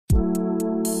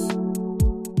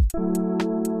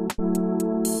Welcome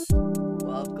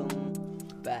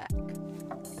back.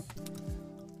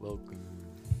 Welcome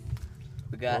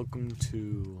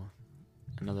to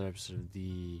another episode of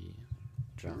the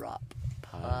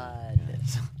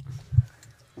TheDropPodcast.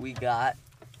 We got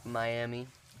Miami,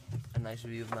 a nice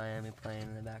view of Miami playing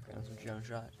in the background, some drone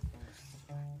shots.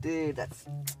 Dude, it's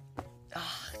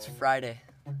Friday.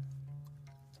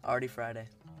 Already Friday.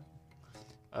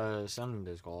 Sounding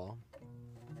days call.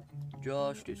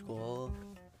 Josh, this call.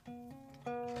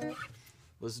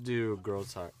 Let's do girl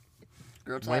talk.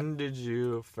 Girl talk. When did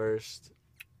you first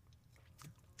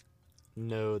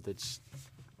know that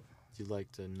you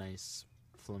liked a nice,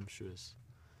 voluptuous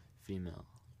female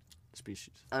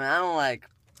species? I mean, I don't like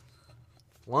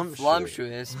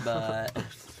voluptuous, but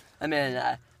I mean,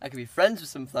 I could be friends with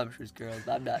some voluptuous girls,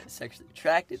 but I'm not sexually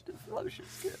attracted to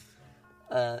voluptuous girls.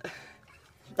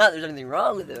 Not that there's anything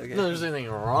wrong with it, okay? No, there's anything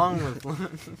wrong with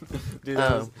dude.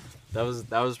 That was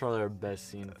probably our best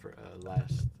scene for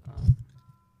last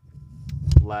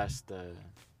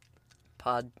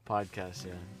podcast.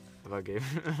 Yeah, if I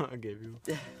gave you.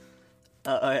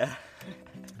 Oh yeah.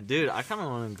 Dude, I kind of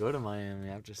want to go to Miami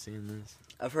after seeing this.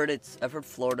 I've heard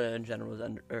Florida in general is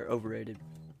overrated.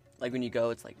 Like when you go,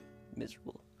 it's like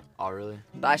miserable. Oh really?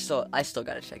 But I still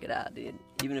gotta check it out, dude.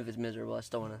 Even if it's miserable, I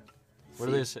still wanna. What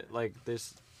do they say? Like they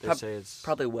say it's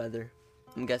probably weather.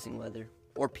 I'm guessing weather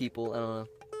or people. I don't know.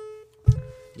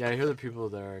 Yeah, I hear the people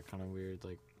there are kind of weird,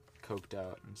 like coked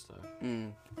out and stuff.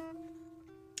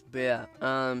 But yeah,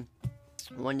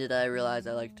 when did I realize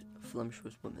I liked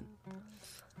voluptuous women?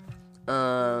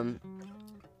 I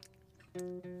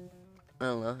don't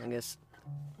know. I guess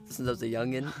since I was a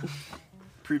youngin,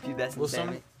 prepubescent. Well,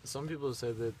 some people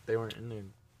say that they weren't into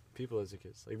people as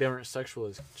kids, like they weren't sexual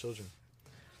as children.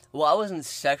 Well, I wasn't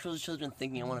sexual as children,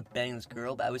 thinking I want to bang this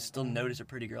girl, but I would still notice a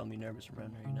pretty girl and be nervous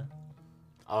around her, you know.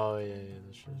 Oh yeah,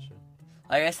 that's true.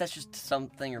 I guess that's just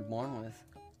something you're born with.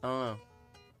 I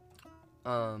don't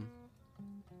know.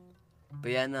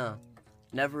 But yeah, no,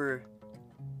 never.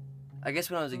 I guess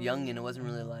when I was a youngin, it wasn't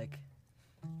really like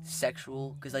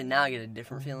sexual, cause like now I get a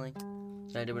different feeling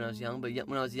than I did when I was young. But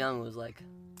when I was young, it was like,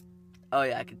 oh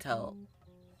yeah, I could tell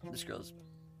this girl's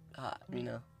hot, you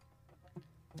know.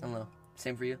 I don't know.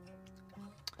 Same for you?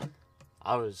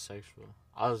 I was sexual.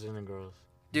 I was into girls.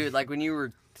 Dude, like when you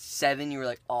were 7, you were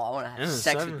like, oh, I want to have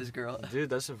sex with this girl. Dude,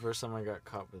 that's the first time I got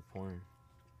caught with porn.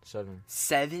 7.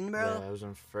 7, bro? Yeah, I was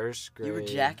in first grade. You were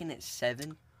jacking at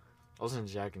 7? I wasn't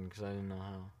jacking because I didn't know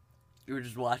how. You were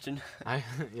just watching? I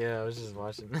was just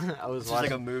watching. I was just watching.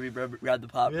 Like a movie, bro. Grab the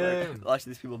popcorn. Yeah. Watch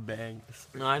these people bang.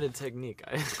 No, I did technique.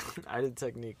 I did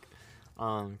technique.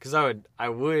 Cause I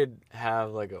would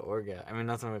have like an orgasm. I mean,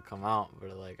 nothing would come out,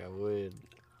 but like I would.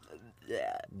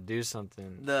 Yeah. Do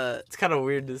something. It's kind of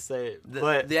weird to say,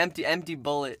 but the empty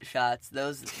bullet shots,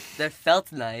 they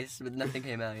felt nice, but nothing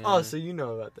came out. You know? Oh, so you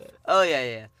know about that? Oh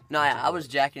yeah. No, I was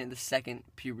jacking it the second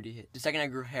puberty hit. The second I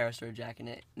grew hair, I started jacking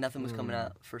it. Nothing was coming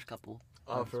out first couple.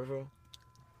 Oh, for real?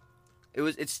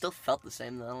 It still felt the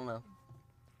same though. I don't know.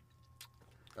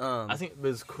 I think it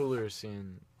was cooler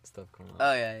seeing stuff come out.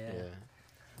 Oh yeah.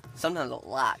 Sometimes a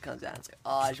lot comes out. It's like,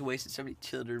 oh, I just wasted so many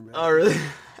children, bro. Oh really?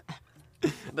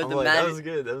 But that was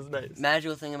good. That was nice.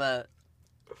 Magical thing about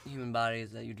human body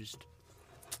is that you're just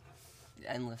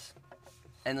endless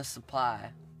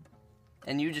supply.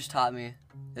 And you just taught me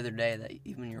the other day that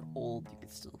even when you're old, you can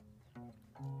still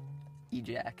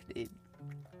ejaculate.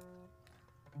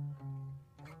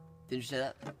 Did you say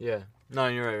that? Yeah. No,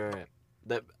 you're right.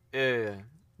 That yeah.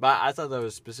 But I thought that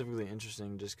was specifically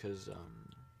interesting just because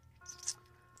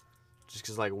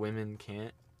like women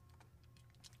can't.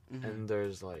 Mm-hmm. And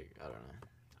there's like, I don't know.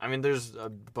 I mean, there's a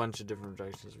bunch of different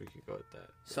directions we could go with that.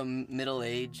 So middle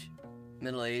age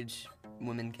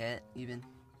women can't even?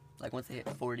 Like once they hit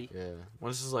 40? Yeah.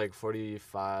 Once it's like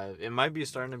 45. It might be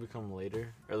starting to become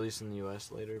later, or at least in the U.S.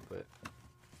 later, but...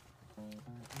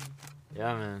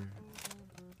 Yeah, man.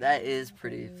 That is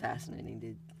pretty fascinating,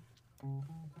 dude.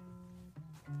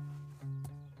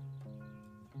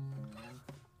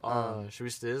 Should we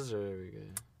stiz, or are we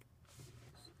good?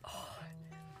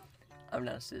 I'm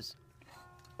not a sis.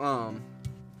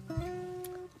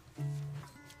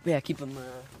 Yeah, keep them.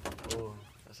 Oh,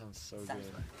 that sounds so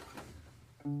good.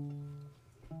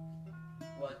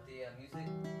 What, the music?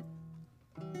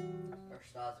 Or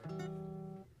Stazer?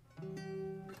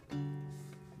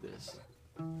 This.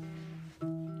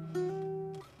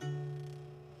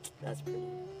 That's pretty.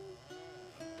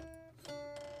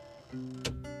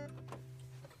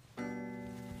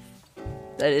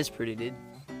 That is pretty, dude.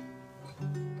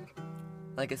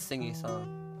 Like a singy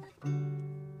song.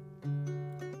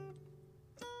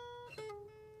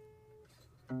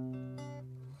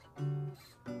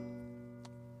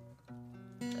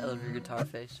 love your guitar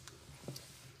face.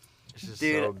 It's just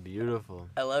Dude, so beautiful.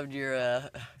 I loved your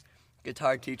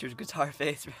guitar teacher's guitar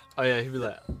face, bro. Oh yeah, he'd be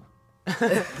like,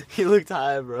 he looked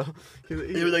high, bro. He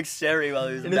was like staring while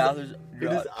his in mouth was in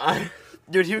his eye.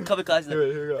 Dude, he would come to class and Here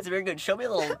we go. it's very good. Show me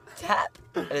a little tap.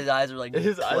 And his eyes were like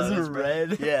His eyes closed, are bro.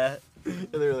 red. Yeah. And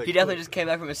they were like, He definitely just came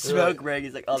back from a They're smoke like- break.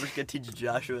 He's like, oh, I'm just gonna teach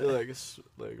Joshua. They're like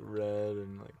red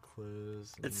and like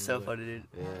closed. It's and so like, funny, dude.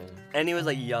 Yeah. And he was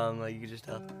like young, like you could just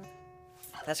tell.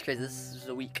 That's crazy. This is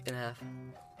a week and a half.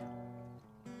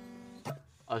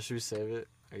 Oh, should we save it?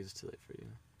 Or is it too late for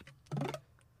you?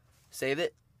 Save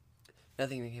it.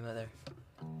 Nothing even came out there.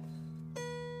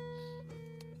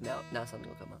 Now something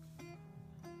will come up.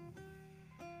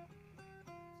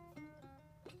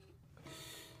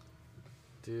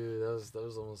 Dude, that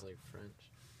was almost like French.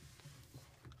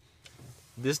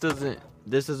 This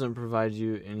doesn't provide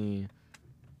you any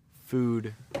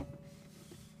food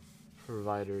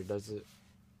provider, does it?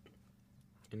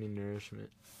 Any nourishment?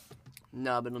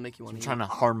 No, but it'll make you want I'm to eat. trying to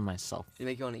harm myself. It'll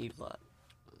make you want to eat a lot.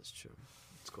 That's true.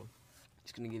 That's cool.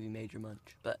 It's gonna give you major munch,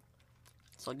 but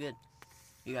it's all good.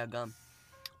 You got gum.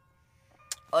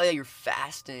 Oh yeah, you're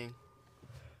fasting.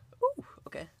 Ooh,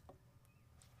 okay.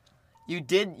 You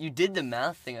did the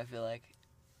mouth thing. I feel like,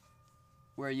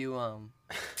 where you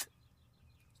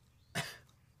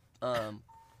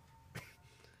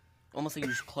almost like you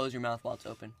just close your mouth while it's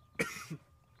open.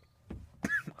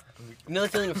 You know the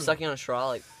feeling of sucking on a straw,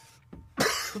 like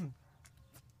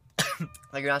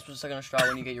like you're not supposed to suck on a straw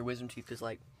when you get your wisdom teeth, cause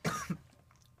like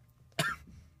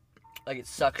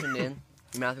it's suctioned in.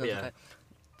 Your mouth goes okay.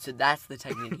 So that's the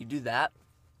technique. You do that.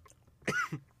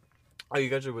 Oh, you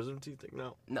got your wisdom teeth thing?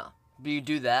 No. No, but you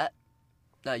do that.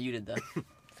 No, you did though.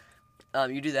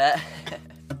 You do that.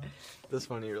 That's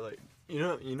funny. You're like, you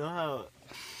know how.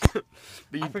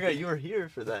 But I forgot you were here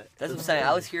for that. That's what I'm saying.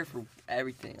 I was here for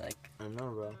everything. Like, I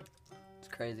know, bro. it's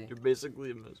crazy. You're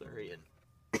basically a Missourian.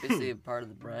 Basically a part of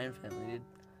the Bryan family, dude.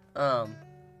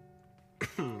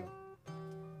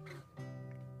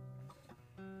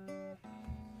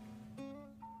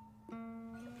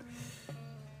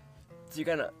 So you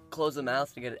kind of close the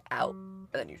mouth to get it out, and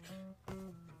then you.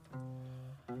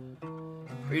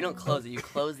 Or you don't close it. You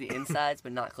close the insides,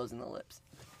 but not closing the lips.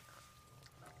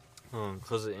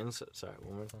 Close it inside. Sorry,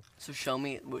 one more time. So show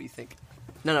me what you think.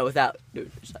 No, without,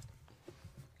 dude. Just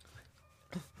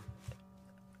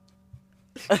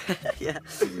yeah.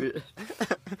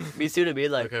 Be soon to be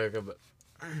like. Okay, but.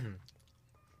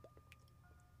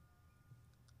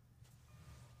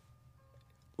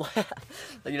 Like,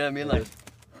 you know what I mean? Like,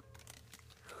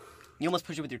 you almost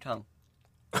push it with your tongue.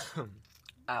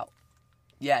 Out.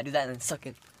 Yeah, do that and then suck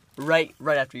it. Right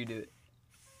after you do it.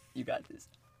 You got this.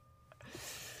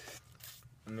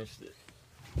 I missed it.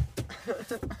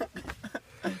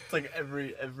 It's like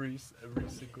every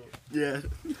single. Yeah.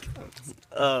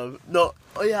 No.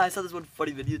 Oh yeah, I saw this one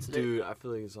funny video today. Dude, I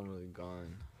feel like it's almost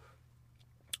gone.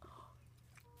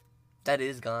 That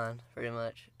is gone, pretty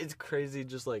much. It's crazy,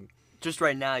 just like. Just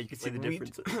right now, you can see Like the we-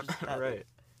 difference. Right.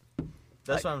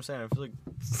 That's Like- what I'm saying. I feel like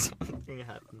something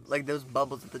happens. Like those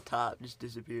bubbles at the top just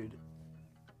disappeared.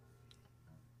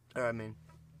 Or I mean,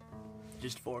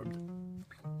 just formed.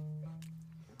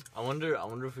 I wonder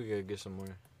if we could get some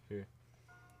more here.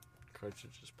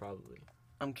 Cartridges, probably.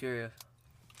 I'm curious.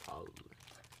 Probably.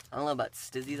 I don't know about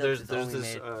Stizzy though. 'cause it's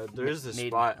only There's this made in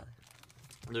spot. Cali.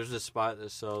 There's this spot that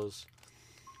sells.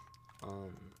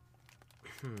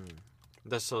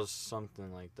 That sells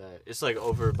something like that. It's like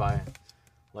over by,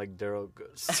 like Daryl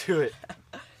goes to it.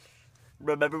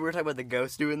 Remember we were talking about the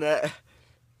ghost doing that?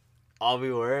 All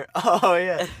we were. Oh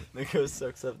yeah. The ghost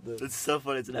sucks up the. It's so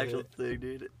funny. It's an actual thing,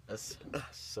 dude. That's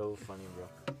so funny,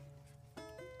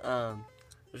 bro.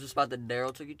 There's a spot that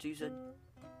Daryl took you to. You said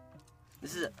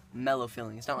this is a mellow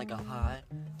feeling. It's not like a high.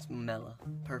 It's mellow.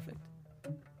 Perfect.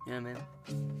 You know what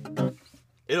I mean?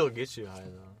 It'll get you high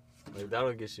though. Like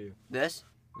that'll get you. This?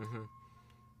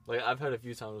 Like I've had a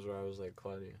few times where I was like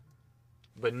Claudia,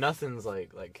 but nothing's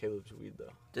like Caleb's weed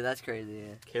though. Dude, that's crazy.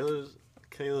 Yeah.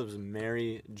 Caleb's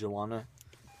Mary Joanna.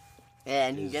 Yeah,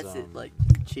 and he is, gets it like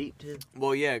cheap too.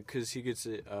 Well, yeah, cause he gets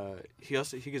it.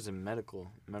 He gets a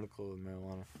medical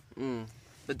marijuana.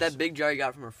 But that big jar you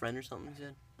got from a friend or something, he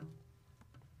said.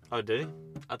 Oh, did he?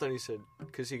 I thought he said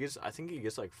cause he gets. I think he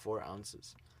gets like 4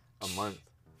 ounces a month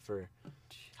for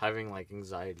having like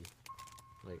anxiety.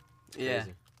 Like Yeah.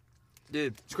 crazy.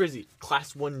 Dude, It's crazy.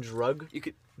 Class 1 drug. you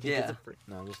could. He Yeah. gets it for,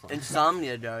 no, I'm just not.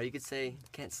 Insomnia jar. You could say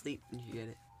can't sleep when you get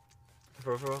it.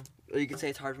 For real? Or you could say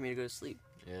it's hard for me to go to sleep.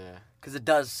 Yeah. Because it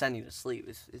does send you to sleep.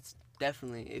 It's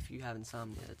definitely, if you have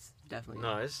insomnia, it's definitely.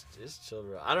 No, it's chill,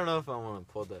 bro. I don't know if I want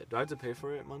to pull that. Do I have to pay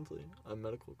for it monthly? A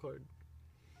medical card?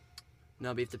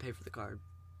 No, but you have to pay for the card.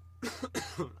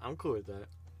 I'm cool with that.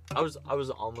 I was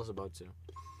almost about to.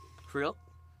 For real?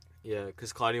 Yeah,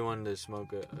 because Claudia wanted to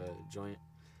smoke a joint.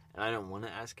 And I didn't want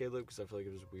to ask Caleb because I feel like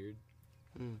it was weird.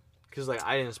 Because, like,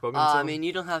 I didn't spoken to him. I mean,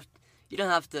 you don't have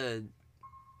to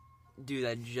do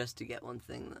that just to get one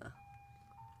thing, though.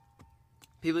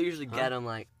 People usually get them,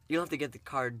 like, you don't have to get the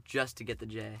card just to get the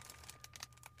J.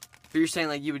 But you're saying,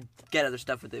 like, you would get other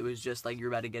stuff with it. It was just, like, you're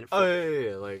about to get it for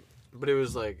yeah. Like, but it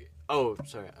was, like, oh,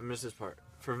 sorry, I missed this part.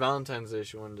 For Valentine's Day,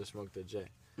 she wanted to smoke the J.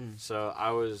 So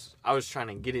I was trying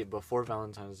to get it before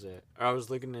Valentine's Day. Or I was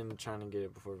looking into trying to get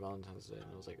it before Valentine's Day. And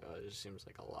I was like, oh, it just seems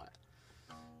like a lot.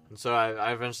 And so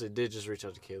I eventually did just reach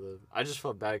out to Caleb. I just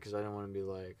felt bad because I didn't want to be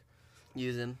like...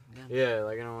 Use him. Yeah,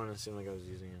 like, I don't want to seem like I was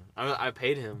using him. I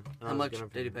paid him. How much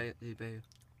did he pay you?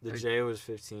 The J was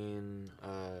 $15.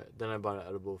 Then I bought an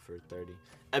edible for $30.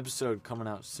 Episode coming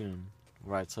out soon.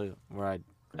 Where I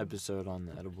episode on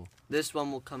the edible. This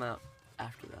one will come out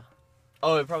after, though.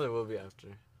 Oh, it probably will be after.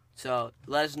 So,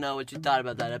 let us know what you thought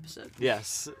about that episode.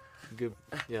 Yes. Good.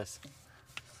 Yes.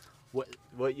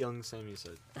 What young Sammy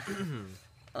said.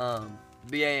 But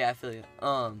yeah, I feel you.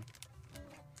 I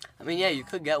mean, yeah, you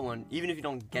could get one, even if you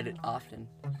don't get it often.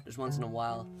 Just once in a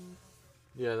while.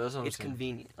 Yeah, that's what I'm It's saying.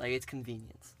 convenient. Like, it's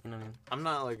convenience. You know what I mean? I'm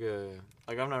not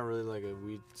I'm not really like a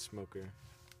weed smoker.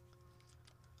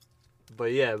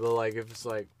 But yeah, like if it's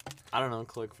like, I don't know,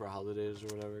 collect for holidays or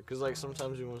whatever. Because like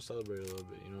sometimes you want to celebrate a little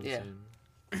bit, you know what I'm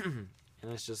saying?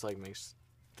 And it's just like makes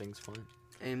things fun.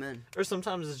 Amen. Or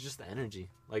sometimes it's just the energy.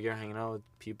 Like you're hanging out with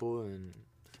people and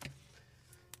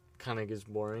kind of gets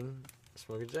boring.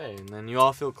 Smoke a J, and then you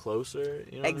all feel closer.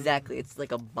 You know Exactly. It's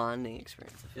like a bonding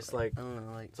experience. It's like, I don't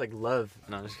know, like... It's like love.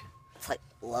 No, I'm just kidding. It's like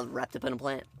love wrapped up in a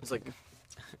plant. It's like...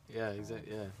 Yeah,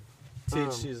 exactly, yeah.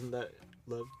 THC isn't that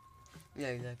love? Yeah,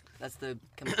 exactly. That's the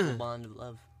chemical bond of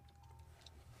love.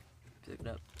 Pick it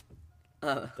up.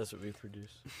 That's what we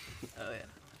produce. Oh, yeah.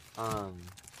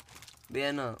 But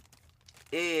yeah, no.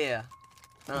 Yeah.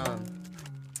 But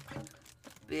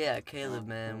yeah, Caleb,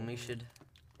 man, we should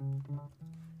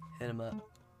hit him up.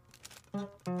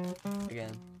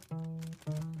 Again.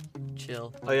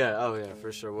 Chill. Oh yeah,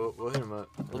 for sure. We'll hit him up.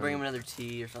 We'll bring him another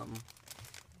tea or something.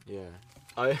 Yeah.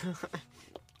 I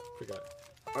forgot.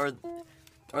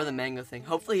 Or the mango thing.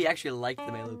 Hopefully he actually liked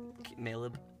the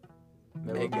mango.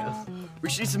 We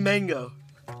should eat some mango.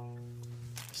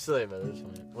 Still late, but it's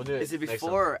fine. We'll do it. Is it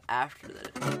before or after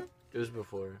that? It was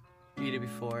before. You eat it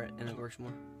before and it works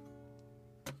more?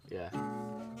 Yeah.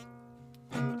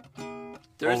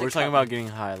 We're talking about getting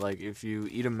high. Like, if you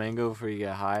eat a mango before you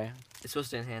get high... It's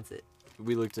supposed to enhance it.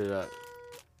 We looked it up.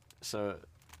 So,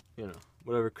 you know,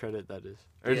 whatever credit that is.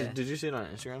 Or Yeah. did you see it on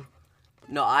Instagram?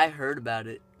 No, I heard about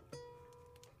it.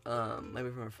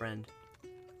 Maybe from a friend.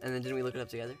 And then didn't we look it up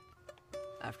together?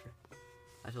 After.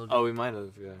 I told you. Oh, we might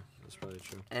have, yeah. That's probably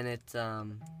true. And it's,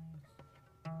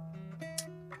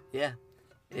 yeah.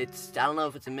 It's, I don't know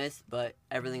if it's a myth, but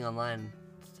everything online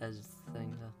says it's the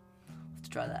thing, so let's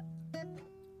try that.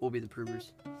 We'll be the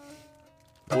provers.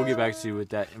 We'll get back to you with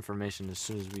that information as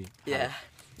soon as we... Yeah.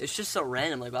 It's just so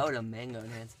random. Like, why would a mango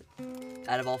enhance it?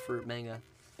 Out of all fruit, mango.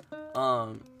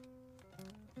 And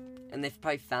they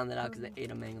probably found that out because they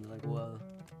ate a mango. They're like, whoa.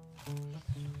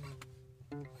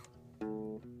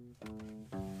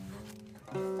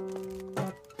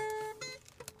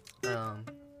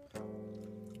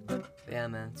 Yeah,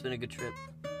 man. It's been a good trip.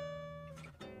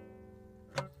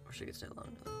 Wish I could stay longer,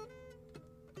 though.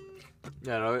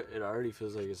 Yeah, it already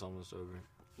feels like it's almost over.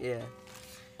 Yeah.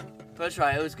 But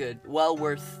try, it was good. Well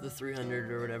worth the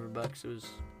 300 or whatever bucks. It was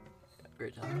a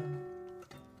great time.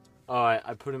 Oh,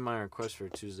 I put in my request for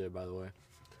Tuesday, by the way.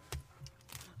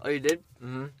 Oh, you did?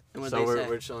 Mm-hmm. And what So they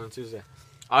we're say? chilling Tuesday.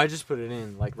 I just put it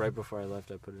in, like, right before I left,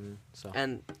 I put it in, so.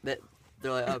 And they're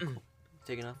like, oh, cool.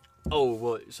 Taking off? Oh,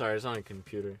 well, sorry, it's on a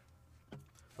computer.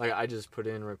 Like, I just put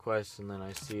in requests, and then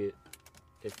I see it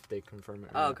if they confirm it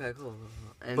or Oh, not. okay, cool.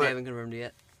 And But- they haven't confirmed it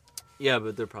yet? Yeah,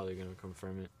 but they're probably gonna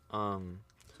confirm it. So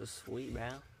sweet, bro.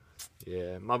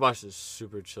 Yeah, my boss is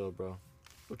super chill, bro.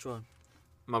 Which one?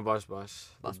 My boss.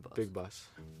 Boss. Big boss.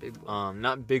 Big boy.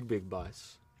 Not big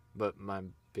boss, but my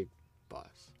big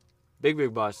boss.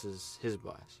 Big boss is his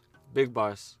boss. Big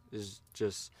boss is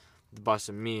just the boss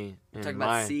of me and Talking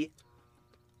my... about C?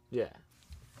 Yeah.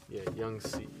 Yeah, young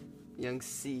C. Young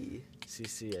C.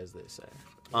 CC, as they say.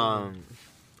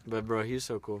 But, bro, he's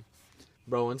so cool.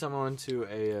 Bro, one time I went to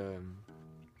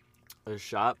a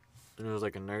shop, and it was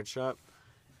like a nerd shop,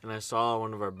 and I saw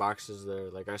one of our boxes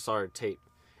there. Like, I saw our tape,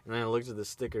 And then I looked at the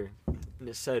sticker, and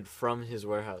it said from his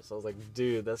warehouse. I was like,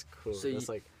 dude, that's cool. So that's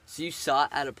so you saw it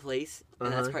at a place,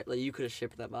 and that's Uh-huh. part like you could have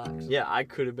shipped that box. Yeah, I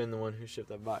could have been the one who shipped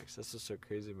that box. That's what's so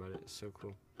crazy about it. It's so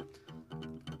cool.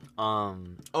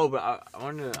 But I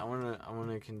want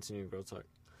to continue girl talk,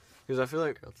 because I feel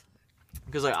like,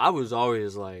 because like I was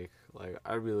always like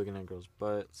I'd be looking at girls'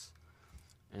 butts,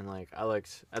 and like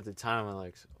at the time I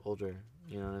liked older.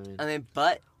 You know what I mean? I mean,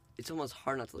 but it's almost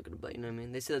hard not to look at a butt. You know what I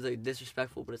mean? They say it's like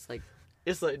disrespectful, but it's like.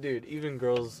 It's like, dude, even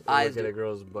girls Eyes look at a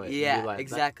girl's butt. and Yeah, be like,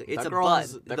 exactly. It's that a girl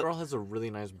butt. That girl has a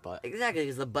really nice butt. Exactly,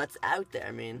 because the butt's out there.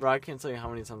 I mean, Bro, I can't tell you how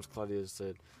many times Claudia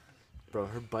said, bro,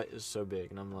 her butt is so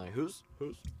big. And I'm like, who's?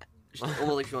 almost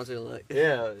like she wants me to look.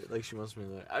 Yeah, like she wants me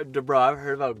to look. Bro, I've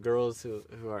heard about girls who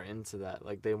are into that.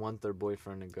 Like, they want their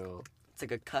boyfriend to go. It's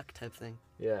like a cuck type thing.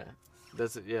 Yeah.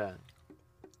 That's it, yeah.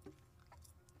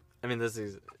 I mean,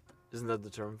 isn't that the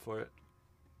term for it?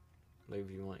 Like, if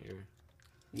you want your...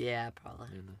 Yeah, probably.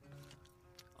 You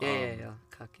know. Yeah.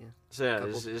 Cuck, yeah. So yeah,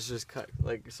 Couple. it's just cuck.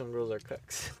 Like, some girls are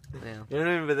cucks. Yeah. You know what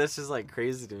I mean? But that's just like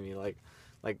crazy to me. Like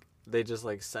they just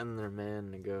like send their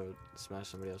man to go smash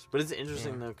somebody else. But it's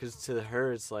interesting though, because to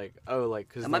her it's like, oh, like,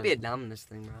 because That might be a dominance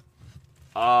thing, bro.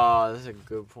 Oh, that's a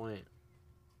good point.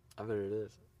 I bet it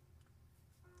is.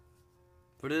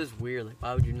 But it is weird. Like,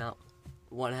 why would you not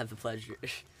want to have the pleasure?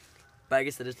 But I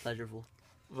guess it is pleasurable.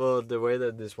 Well, the way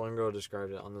that this one girl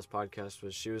described it on this podcast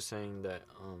was she was saying that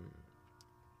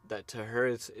that to her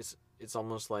it's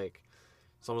almost like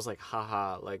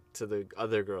haha, like to the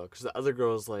other girl, because the other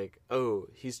girl's like, oh,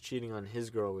 he's cheating on his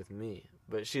girl with me,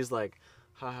 but she's like,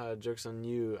 haha, joke's on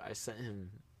you, I sent him.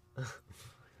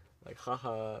 Like,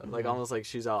 haha, like almost like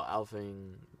she's out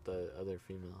alphaing the other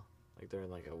female, like they're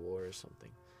in like a war or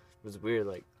something. It was weird,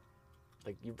 like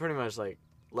you pretty much like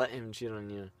let him cheat on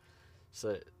you,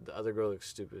 so the other girl looks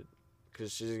stupid,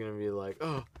 because she's gonna be like,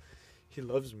 oh, he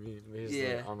loves me. And he's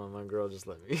like, oh no, my girl just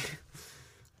let me.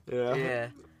 Yeah.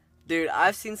 Dude,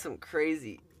 I've seen some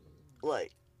crazy,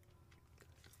 like,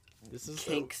 this is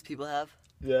kinks people have.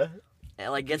 Yeah.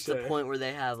 And, like, gets to the point where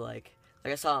they have, like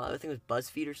I saw, I think it was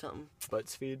BuzzFeed or something.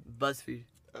 BuzzFeed.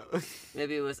 Oh.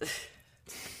 Maybe it was,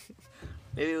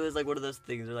 like, one of those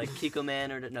things, or, like, Kiko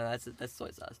Man, or, no, that's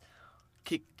soy sauce.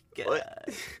 What?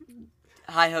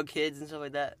 High Hill Kids and stuff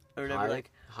like that, or whatever,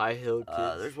 High Hill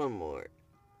Kids. There's one more.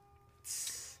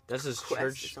 That's his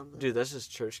church, dude. That's his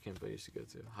church camp I used to go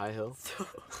to. High Hill.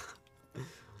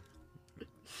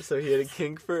 So he had a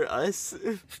kink for us,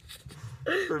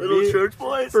 for Little me, church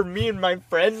boys, for me and my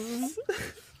friends.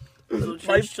 Little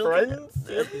My church children.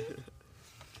 friends.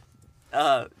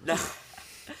 No,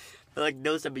 but like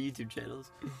those type of YouTube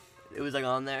channels. It was like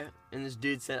on there, and this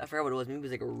dude said, I forgot what it was. Maybe it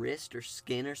was like a wrist or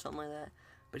skin or something like that.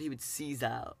 But he would seize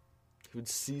out. He would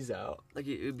seize out. Like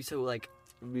it would be so like.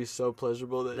 It would be so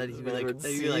pleasurable that He'd be man like, would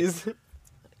he'd be like, seize.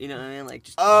 you know what I mean? Like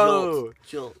just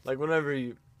jolt. Like whenever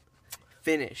you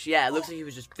Finish. Yeah, it looks like he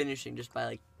was just finishing just by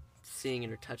like seeing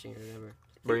it or touching it or whatever.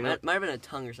 It might have been a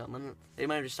tongue or something. They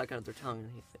might have just stuck out their tongue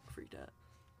and he freaked out.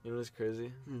 You know what's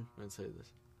crazy? I'm gonna tell you this,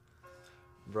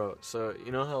 bro. So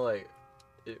you know how like,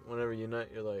 whenever you nut,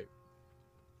 you're like,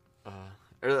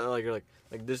 or like you're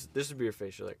like this would be your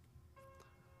face. You're like,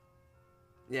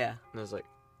 yeah. and it's like,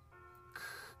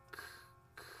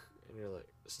 and you're like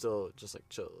still just like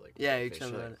chill, like yeah, you're face.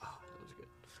 chilling You're on like, it. oh, that was good.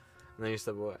 And then you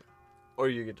step away, or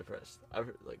you get depressed. I've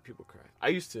heard like people cry. I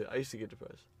used to get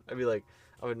depressed. I'd be like,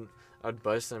 I'd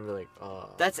bust and be like, oh.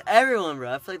 That's everyone,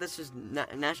 bro. I feel like that's just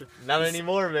natural. Not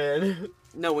anymore, man.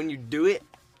 No, when you do it,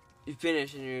 you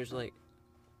finish and you're just like,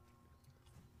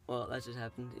 well, that just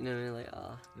happened. You know what I mean? Like,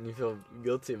 And you feel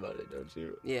guilty about it, don't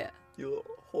you? yeah. You little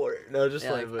whore. No, just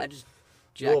Yeah, like, I just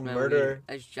little jacked my murderer. wiener.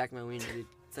 I just jacked my wiener, dude.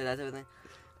 It's like that type of thing.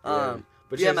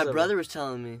 But yeah, my brother was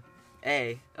telling me,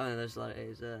 oh no, there's a lot of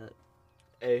A's. A.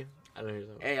 I don't know who you're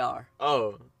talking AR. about.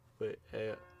 Oh, wait,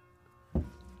 A.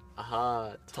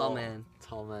 Aha, Tall man.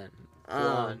 Tall man.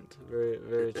 Blonde. Very,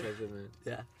 very attractive man.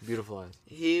 Yeah. Beautiful eyes.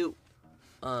 He,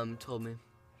 told me.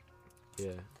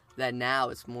 Yeah. That now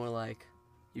it's more like,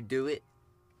 you do it,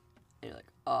 and you're like,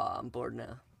 oh, I'm bored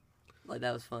now. Like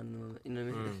that was fun in the moment. You know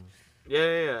what I mean?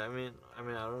 Yeah. I mean, I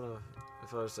don't know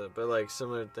if I was that, but like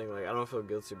similar thing. Like I don't feel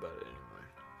guilty about it anymore.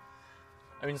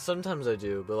 I mean, sometimes I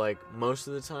do, but like most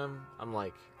of the time, I'm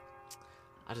like,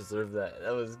 I deserve that.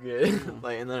 That was good.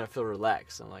 Like, and then I feel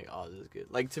relaxed. I'm like, oh, this is good.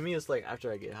 Like to me, it's like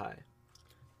after I get high.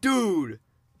 Dude,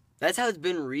 that's how it's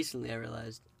been recently. I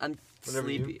realized I'm Whenever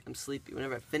sleepy. I'm sleepy.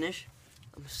 Whenever I finish,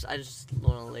 I just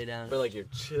want to lay down. But like you're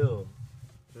chill,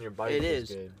 and your body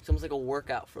feels is. good. It's almost like a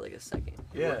workout for like a second.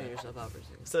 You're Yeah. working yourself out for a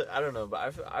second. So I don't know, but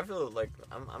I feel like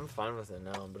I'm fine with it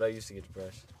now. But I used to get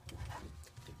depressed.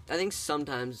 I think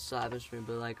sometimes it still happens for me,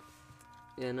 but like,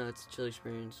 yeah, no, it's a chill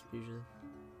experience usually.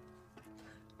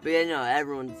 But yeah, no,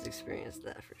 everyone's experienced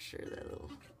that for sure. That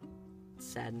little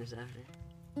sadness after.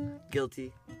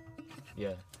 Guilty.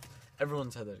 Yeah.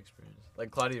 Everyone's had that experience.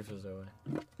 Like, Claudia feels that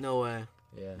way. No way.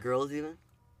 Yeah. Girls even?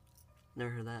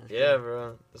 Never heard that. Yeah,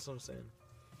 bro. That's what I'm saying.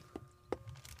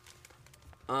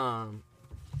 Oh,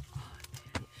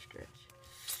 damn, stretch.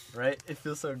 Right? It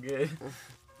feels so good.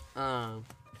 Oh,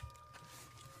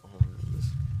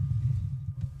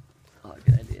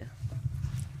 good idea.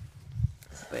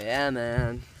 But yeah,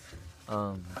 man.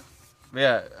 Girl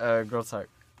talk.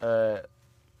 But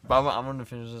I'm gonna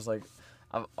finish this. Like,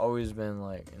 I've always been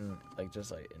like in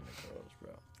just like into girls,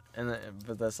 bro. And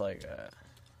but that's like.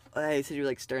 Oh, yeah, you said you were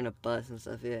like stirring up butts and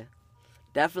stuff. Yeah,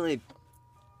 definitely.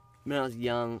 When I was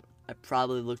young, I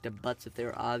probably looked at butts if they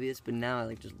were obvious, but now I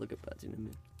like just look at butts. You know what I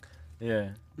mean? Yeah,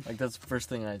 like that's the first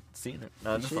thing I seen it.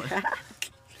 No, just like,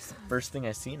 it's the first thing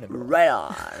I seen it. Bro. Right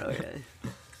on. Okay.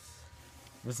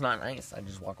 If it's not nice, I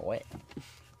just walk away.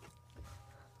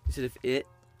 You said I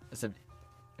said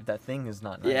if that thing is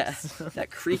not nice. Yeah,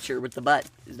 that creature with the butt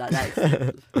is not nice.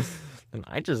 Then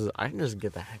I just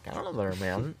get the heck out of there,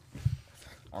 man.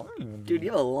 I don't even. Dude, you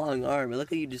have a long arm. It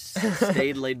looked like you just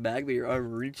stayed laid back, but your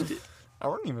arm reached it. I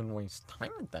wouldn't even waste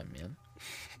time with that, man.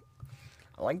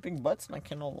 I like big butts, and I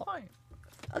cannot lie.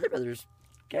 Other brothers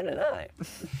can deny.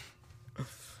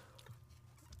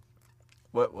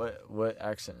 What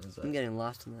accent is that? I'm getting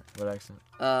lost in that. What accent?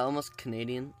 Almost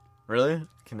Canadian. Really?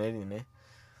 Canadian, eh?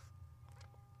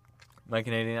 My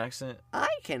Canadian accent? I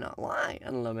cannot lie. I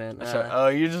don't know, man.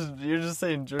 You're just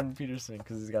saying Jordan Peterson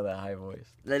because he's got that high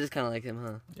voice. That is kind of like him,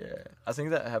 huh? Yeah, I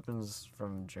think that happens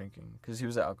from drinking because he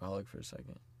was an alcoholic for a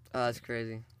second. Oh, that's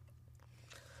crazy.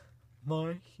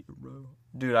 My hero.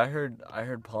 Dude, I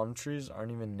heard palm trees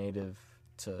aren't even native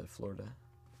to Florida.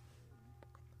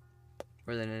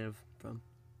 Where are they native from?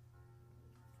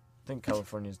 I think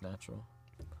California's natural.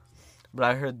 But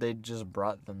I heard they just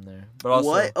brought them there. But also,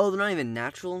 what? Oh, they're not even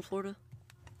natural in Florida?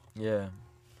 Yeah.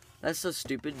 That's so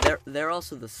stupid. They're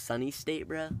also the sunny state,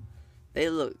 bro.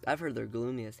 I've heard they're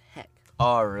gloomy as heck.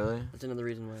 Oh, really? That's another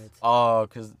reason why it's... Oh,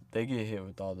 because they get hit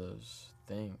with all those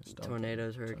things.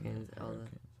 Tornadoes, hurricanes, all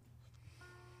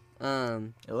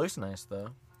that. It looks nice,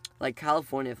 though. Like,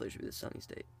 California, I feel like, should be the sunny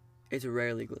state. It's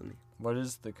rarely gloomy. What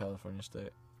is the California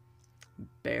state?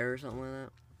 Bear or something like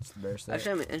that. It's the Bear State.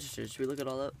 Actually, I'm interested. Should we look it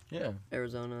all up? Yeah.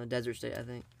 Arizona, desert state, I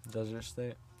think. Desert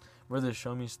state. We're the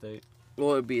Show Me state. What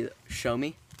would it be? Show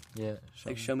me? Yeah.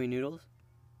 Show me noodles?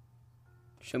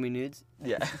 Show me nudes?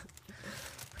 Yeah.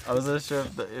 I wasn't sure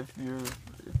if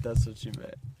that's what you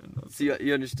meant. So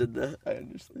you understood that? I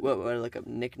understood. What I look up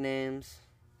nicknames?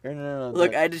 No.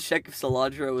 Look, I had to check if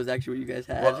cilantro was actually what you guys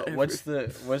had. What's the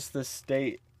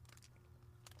state?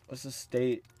 What's the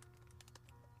state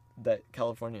that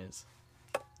California is?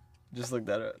 Just look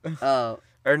that up. Oh.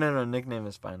 Or no, nickname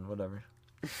is fine. Whatever.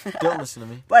 Don't listen to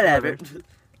me. Whatever.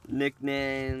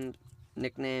 Nicknames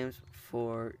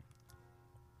for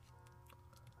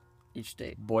each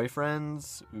state.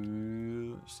 Boyfriends.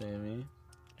 Ooh, Sammy.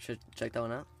 Should check that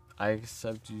one out. I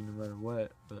accept you no matter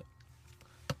what, but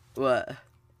what?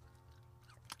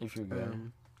 if you're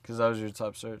good, because that was your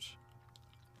top search.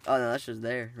 Oh no, that's just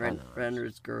there. Right under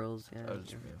it's girls. Yeah. I was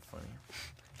just being funny.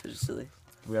 It's just silly.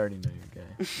 We already know you're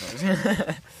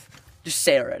gay. Just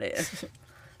say it already.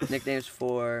 Nicknames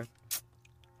for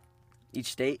each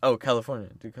state. Oh, California.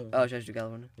 Do California. Oh, should I just do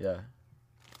California? Yeah.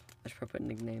 I should probably put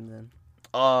nickname then.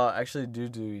 Actually,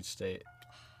 do each state.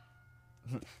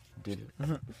 Do.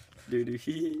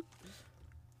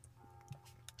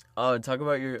 Oh, talk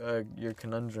about your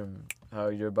conundrum. How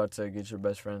you're about to get your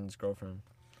best friend's girlfriend.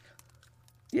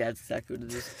 Yeah, that's exactly what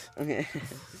it is. Okay.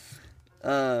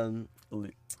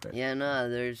 Yeah, no,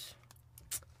 there's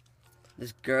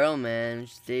this girl, man.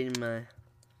 She's dating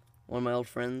one of my old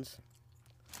friends.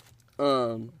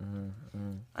 I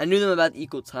knew them about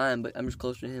equal time, but I'm just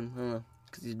closer to him. I don't know,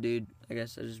 cause he's a dude. I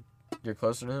guess I just. You're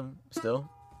closer to him still?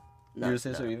 No, you would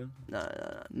say so even?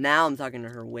 No. Now I'm talking to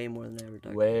her way more than I ever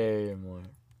talked. Way more.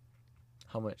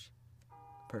 How much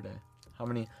per day? How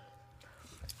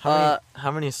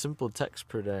many simple texts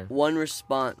per day? 1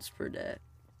 response per day,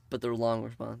 but they're long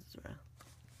responses, bro.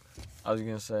 I was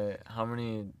gonna say how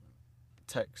many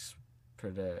texts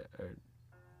per day? Or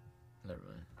never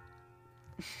mind.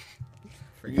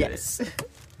 Yes.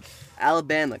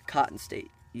 Alabama, Cotton State.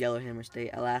 Yellowhammer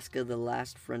State. Alaska, the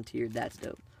last frontier. That's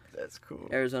dope. That's cool.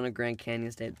 Arizona, Grand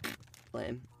Canyon State.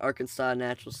 Lame. Arkansas,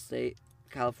 Natural State.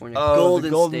 California,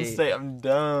 Golden State. I'm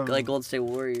dumb. Like Golden State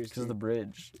Warriors. Because of the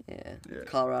bridge. Yeah.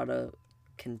 Colorado,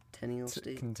 Centennial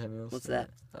State. Centennial What's State. that?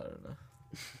 I don't know.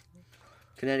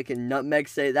 Connecticut, Nutmeg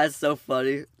State. That's so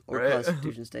funny. Or Right.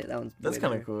 Constitution State. That one's That's way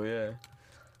kind better. of cool, yeah.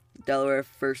 Delaware,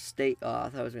 first state. Oh, I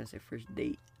thought I was going to say first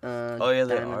date. Oh, yeah,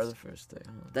 they Diamonds. are the first state.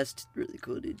 Huh? That's really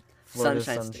cool, dude. Florida,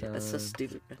 Sunshine State. That's so sunshine.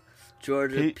 stupid.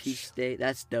 Georgia, Peach. Peach State.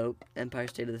 That's dope. Empire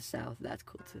State of the South. That's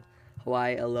cool, too.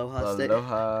 Hawaii, Aloha State.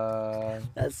 Aloha.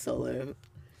 That's so lame.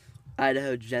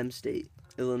 Idaho, Gem State.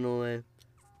 Illinois,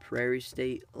 Prairie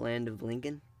State. Land of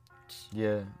Lincoln.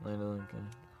 Yeah, Land of Lincoln.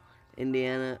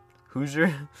 Indiana. Hoosier?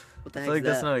 What the I heck feel like is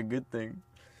that's that? not a good thing.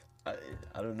 I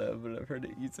don't know, but I've heard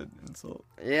it's an insult.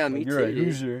 Yeah, me Like, too. you're a dude.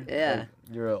 Hoosier. Yeah. Like,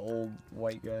 you're an old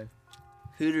white guy.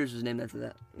 Hooters was named after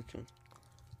that.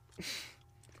 Okay.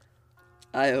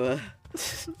 Iowa.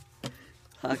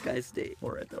 Hawkeye State.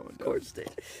 We'll write that one down. Court State.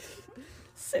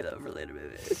 Say that for later,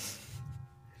 baby.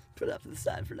 Put it off to the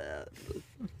side for now.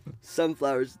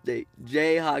 Sunflower State.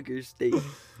 Jayhawker State.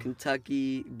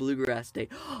 Kentucky. Bluegrass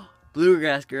State.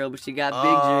 Bluegrass girl, but she got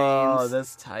big Oh, dreams.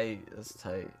 that's tight. That's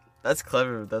tight. That's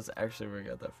clever. That's actually where I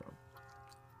got that from.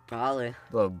 Probably.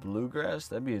 Bro, bluegrass?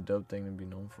 That'd be a dope thing to be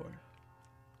known for.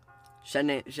 Should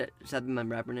that be my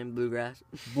rapper name? Bluegrass?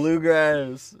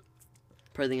 Bluegrass.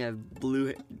 Probably think I have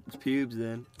blue pubes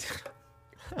then.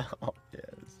 Oh, yeah,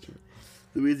 that's true.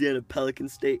 Louisiana Pelican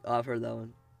State. Oh, I've heard that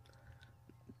one.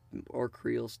 Or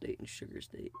Creole State and Sugar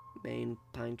State. Maine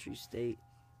Pine Tree State.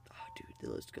 Oh, dude,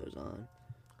 the list goes on.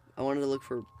 I wanted to look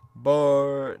for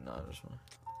No, this one.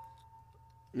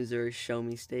 Missouri Show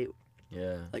Me State.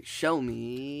 Yeah. Like, show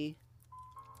me.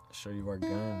 Show you our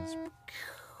guns.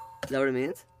 Is that what it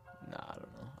means? Nah, I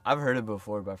don't know. I've heard it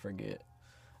before, but I forget.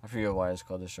 I forget why it's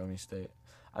called the Show Me State.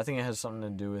 I think it has something to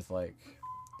do with, like,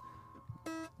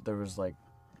 there was, like,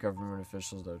 government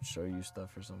officials that would show you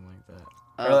stuff or something like that.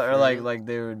 Or like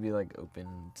they would be, like, open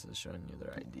to showing you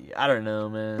their ID. I don't know,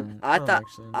 man. I don't thought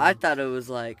actually know. I thought it was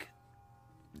like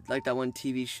that one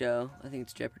TV show. I think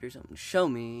it's Jeopardy or something. Show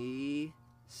me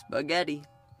spaghetti.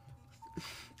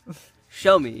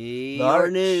 Show me your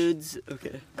Larch. nudes.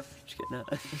 Okay, just kidding.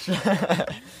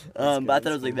 No. But I thought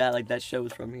it was like that. Like that show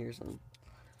was from here or something.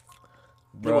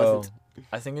 Bro, wasn't.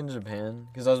 I think in Japan,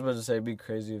 because I was about to say it'd be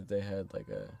crazy if they had like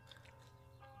a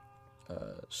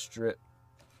strip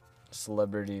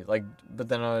celebrity, like. But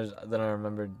then I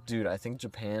remembered, dude, I think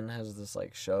Japan has this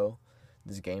like show,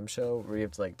 this game show where you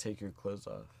have to like take your clothes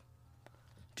off.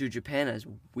 Dude, Japan has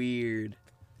weird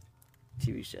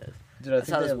TV shows. Dude, I think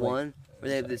saw they this have, like- one where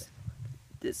they have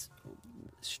this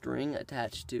string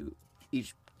attached to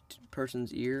each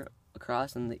person's ear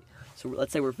across, and so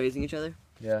let's say we're facing each other.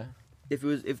 Yeah. If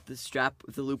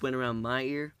the loop went around my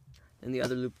ear, and the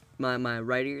other loop my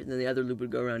right ear, then the other loop would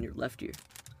go around your left ear.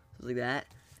 So like that,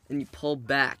 and you pull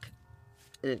back,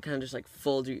 and it kind of just like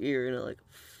folds your ear, and it like,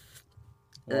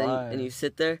 and you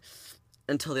sit there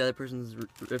until the other person's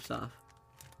rips off.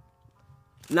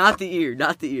 Not the ear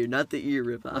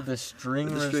rip off. The string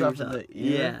The rips string off rips of off. the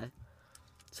ear. Yeah.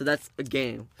 So that's a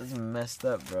game. That's messed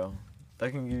up, bro.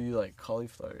 That can give you like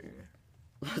cauliflower ear.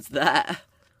 What's that?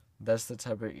 That's the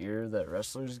type of ear that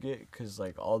wrestlers get, because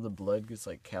like all the blood gets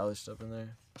like calloused up in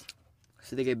there.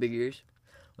 So they get big ears?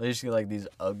 They just get like these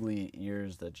ugly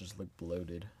ears that just look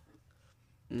bloated.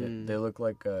 They look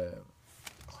like a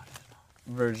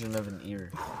version of an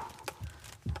ear.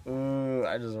 Ooh,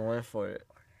 I just went for it.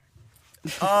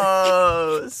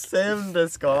 Oh, Sam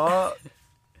Descott.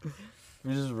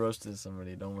 We just roasted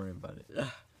somebody. Don't worry about it.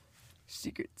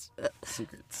 Secrets.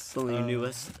 Secrets. If only you knew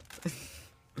us.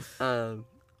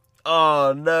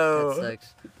 Oh no. That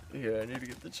sucks. Here, I need to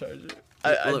get the charger. Will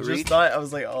I it just reach? thought, I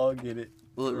was like, oh, I'll get it.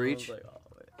 Will it And I was reach? like, oh,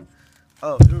 wait.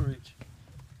 Oh, it'll reach.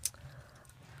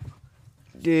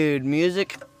 Dude,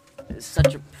 music is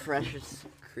such a precious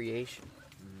creation.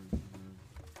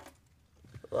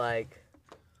 Like,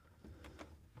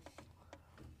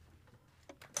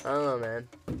 I don't know, man.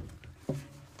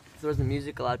 If there wasn't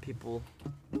music, a lot of people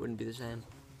wouldn't be the same.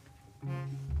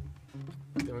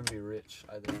 They wouldn't be rich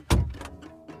either.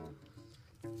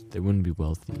 They wouldn't be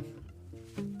wealthy.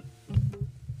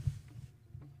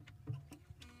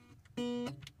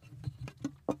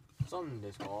 Something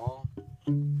this call.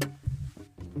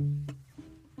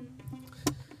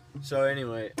 So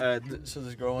anyway, so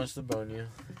this girl wants to bone you.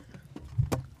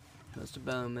 What's the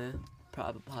bone, man?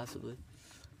 Probably, possibly.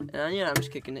 And I'm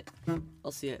just kicking it.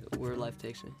 I'll see where life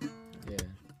takes me.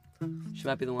 Yeah, She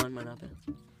might be the one, might not be.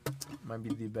 might be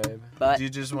the babe. But do you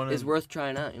just want it's to? worth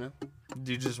trying out, you know?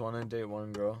 Do you just want to date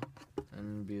one girl,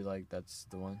 and be like, that's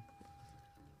the one?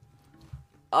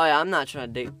 Oh yeah, I'm not trying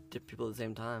to date different people at the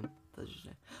same time. That's just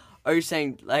it. Are you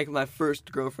saying like my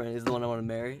first girlfriend is the one I want to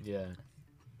marry? Yeah.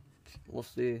 We'll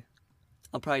see.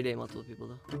 I'll probably date multiple people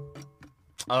though.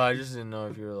 Oh, I just didn't know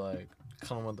if you were like,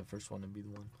 kind of want the first one to be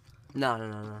the one.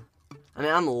 No. I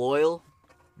mean, I'm loyal,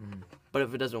 Mm. but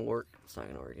if it doesn't work, it's not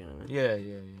gonna work. You know what I mean?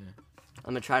 Yeah. I'm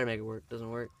gonna try to make it work. Doesn't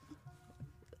work,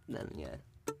 then yeah.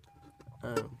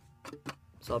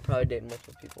 So I'll probably date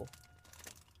multiple people.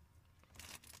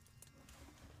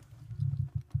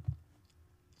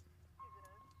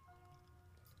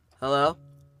 Hello?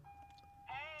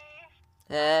 Hey.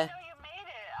 Hey. No, you made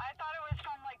it. I thought it was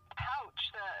from like pouch.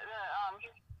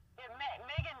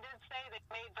 Megan did say they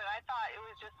made, but I thought it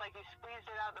was just like you squeezed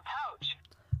it out of the pouch.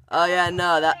 Oh yeah,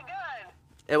 no, Really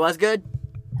good. it was good.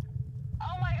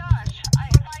 Oh my gosh!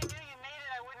 If I knew you made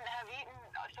it, I wouldn't have eaten.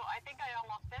 So I think I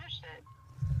almost finished it.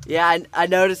 Yeah, I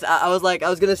noticed. I was like, I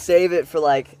was gonna save it for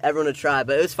like everyone to try,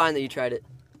 but it was fine that you tried it.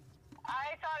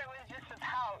 I thought it was just a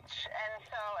pouch, and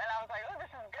I was like, oh,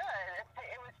 this is good.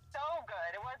 It was so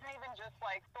good. It wasn't even just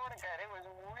like sort of good. It was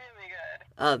really good.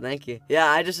 Oh, thank you. Yeah,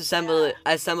 I just assembled it.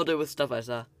 I assembled it with stuff I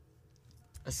saw.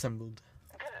 Assembled.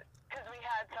 Because we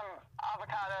had some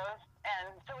avocados,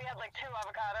 and so we had like 2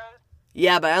 avocados.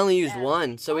 Yeah, but I only used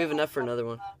one, so we have enough for another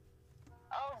one.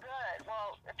 Oh, good.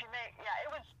 Well, if you make,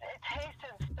 it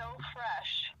tasted so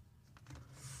fresh.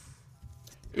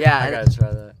 Yeah, I gotta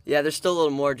try that. yeah. There's still a little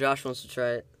more. Josh wants to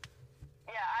try it.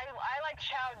 Yeah, I like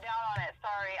chowed down on it.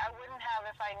 Sorry, I wouldn't have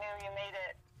if I knew you made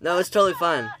it. No, it's totally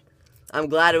fine. I'm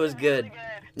glad it was good. Really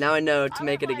good. Now I know to I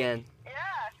make was it like- again. Yeah,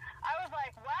 I was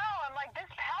like, wow. I'm like,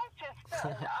 this pouch is so.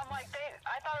 I'm like,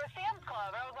 I thought it was Sam's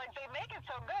Club. I was like, they make it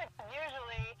so good.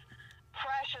 Usually,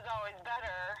 fresh is always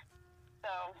better.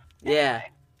 So. Yeah,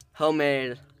 Anyway,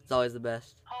 homemade is always the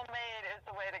best. homemade is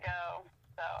the way to go.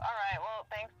 So, all right. Well,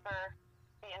 thanks for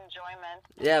the enjoyment.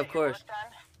 Did Yeah, you of get your course. work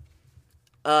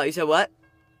done? You said what?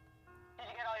 Did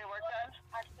you get all your work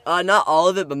done? Not all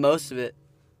of it, but most of it.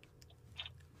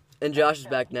 And Josh is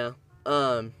back now.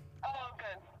 Oh, good.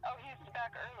 Oh, he's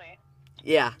back early.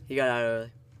 Yeah, he got out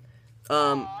early.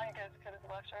 I guess could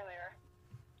have left earlier.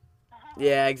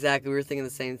 Yeah, exactly. We were thinking the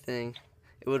same thing.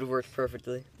 It would have worked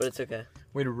perfectly, but it's okay.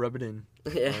 Way to rub it in.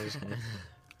 Yeah. I was kidding.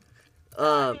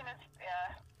 I mean,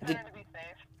 it's better to be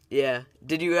safe. Yeah.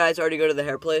 Did you guys already go to the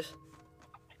hair place?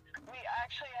 We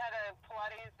actually had a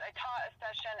Pilates. I taught a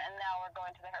session, and now we're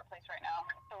going to the hair place right now.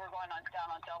 So we're going down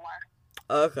on Del Mar.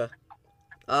 Oh, okay.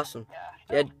 Awesome.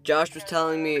 Yeah. Yeah, Josh was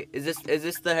telling me, is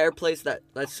this the hair place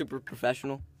that's super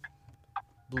professional?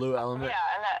 Blue Element.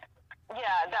 Yeah,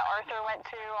 and that Arthur went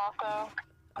to also.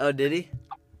 Oh, did he?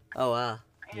 Oh, wow.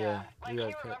 Yeah, Like, you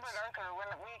he got remembered cuts. Arthur. When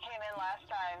we came in last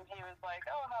time, he was like,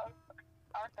 oh, how's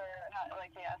Arthur? And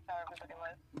like, he asked how everybody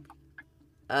was.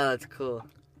 Oh, that's cool.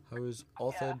 How was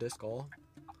Alpha Yeah. Disc All?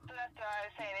 So that's what I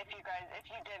was saying. If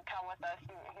you did come with us,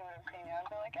 he would have seen you. I'd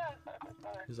be like, yeah, it's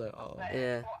Arthur. He's like, oh. But,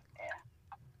 Yeah. well, yeah.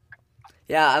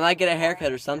 Yeah, I might get a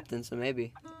haircut or something, so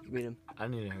maybe you can meet him. I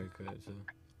need a haircut too.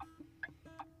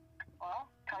 Well,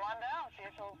 come on down. See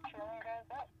if he'll trim you guys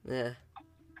up. Yeah.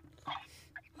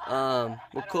 Well,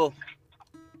 cool.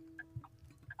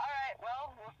 Alright,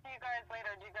 well, we'll see you guys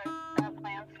later. Do you guys have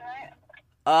plans tonight?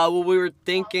 Well, we were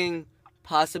thinking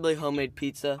possibly homemade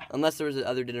pizza, unless there was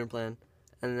another dinner plan,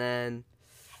 and then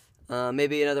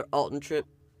maybe another Alton trip.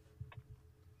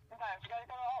 Okay, if you guys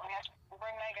go to Alton, you have to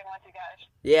bring Megan with you guys.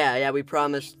 Yeah, we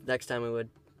promised next time we would.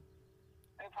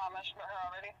 We promised for her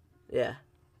already. Yeah.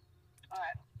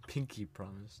 Alright. Pinky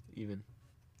promised, even.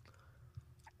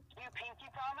 You pinky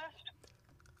promised?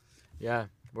 Yeah,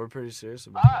 we're pretty serious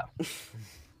about Alright. it.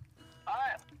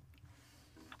 Alright.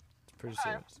 It's pretty Okay.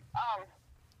 serious.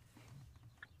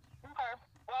 Okay.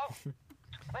 Well,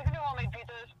 we can do homemade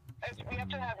pizzas. We have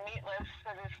to have meatless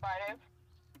every Friday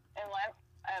in Lent,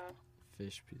 and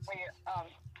Fish pizza. we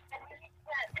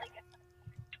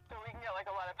so we can get like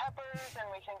a lot of peppers, and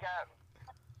we can get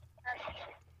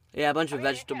Yeah, a bunch of you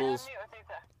can vegetables, have meat with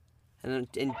pizza. and then A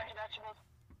bunch of vegetables.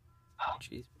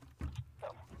 cheese. So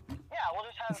yeah, we'll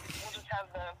just have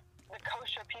the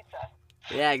kosher pizza.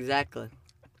 Yeah, exactly.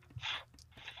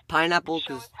 Pineapple, Show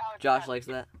because us how it's Josh done. likes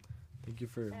that. Thank you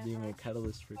for being a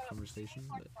catalyst for conversation.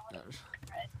 But, no.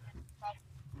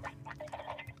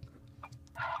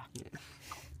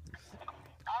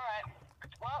 Alright.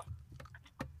 Well.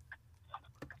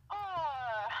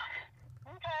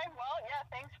 Okay. Well, yeah.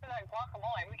 Thanks for that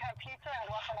guacamole. We got pizza and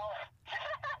guacamole.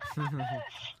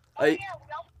 Oh,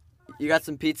 you got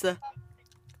some pizza?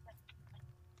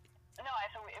 No, I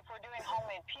said if we're doing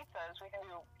homemade pizzas, we can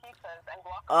do pizzas and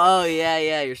guacamole. Oh,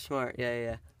 yeah, you're smart.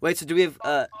 Yeah. Wait, so do we have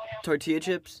tortilla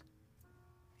chips?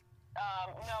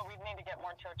 No, we need to get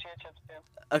more tortilla chips too.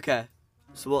 Okay.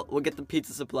 So we'll get the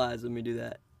pizza supplies when we do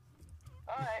that.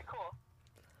 Alright, cool.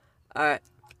 Alright.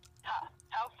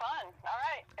 How fun.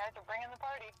 Alright, guys are bringing the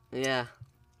party. Yeah.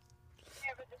 You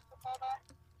have a disco ball back?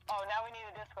 Oh, now we need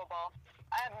a disco ball.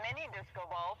 I have mini disco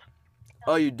balls.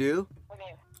 Oh, you do? What do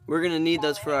you? We're gonna need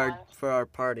those for Smaller our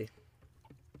party.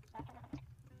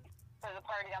 For the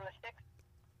party on the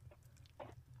 6th?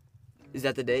 Is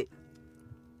that the date?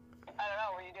 I don't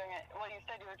know. Were you doing it? Well, you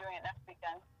said you were doing it next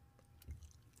weekend.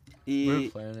 We're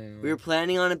planning. We were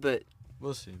planning on it, but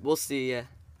We'll see. we'll see. Yeah.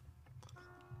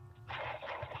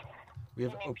 We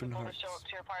have You need open people hearts. to show up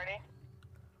to your party.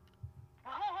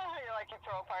 You're like, you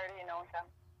throw a party and no one comes.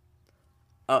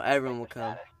 Oh, everyone will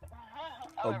come.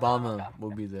 Oh, everyone will Obama come.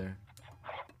 will be there.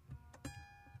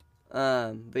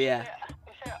 But yeah.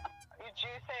 Did you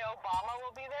say Obama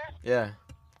will be there? Yeah.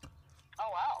 Oh,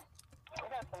 wow. We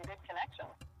got some good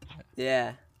connections.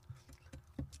 Yeah.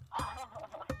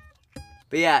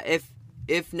 But yeah,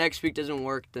 if next week doesn't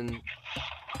work, then,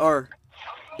 or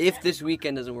if this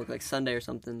weekend doesn't work, like Sunday or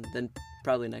something, then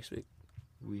probably next week.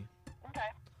 We. Okay.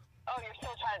 Oh, you're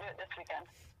still trying to do it this weekend.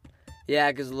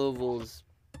 Yeah, because Louisville's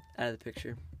out of the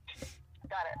picture.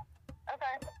 Got it.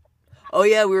 Okay. Oh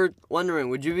yeah, we were wondering,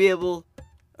 would you be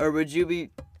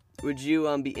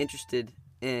interested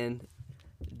in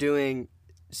doing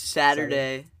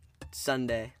Saturday,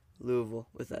 Sunday, Louisville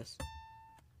with us?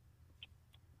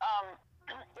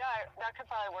 Yeah, that could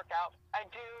probably work out. I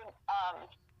do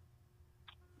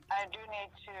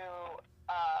need to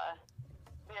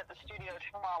be at the studio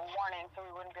tomorrow morning, so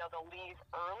we wouldn't be able to leave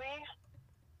early,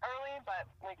 but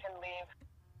we can leave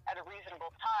at a reasonable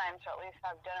time to at least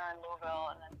have dinner in Louisville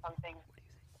and then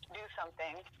do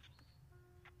something.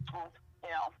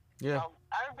 Yeah. So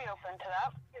I would be open to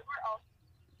that.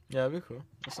 Yeah, that'd be cool.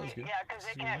 That sounds good. Yeah, because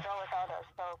they can't go without us.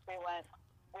 So if we went,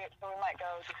 we might go.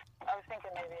 I was thinking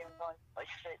maybe even going like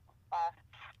straight to class.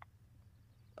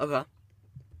 Okay.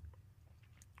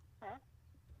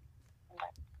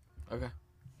 Okay.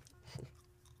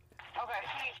 Okay.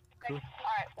 Cool. All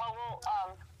right. Well,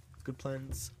 we'll Good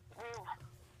plans. all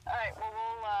right. Well,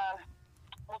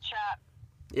 we'll chat.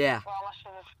 Yeah. We're almost to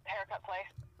this haircut place.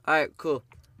 All right. Cool.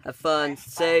 Have fun.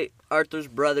 Say Arthur's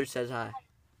brother says hi.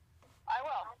 I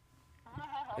will.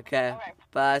 Okay. Okay.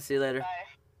 Bye. See you later. Bye.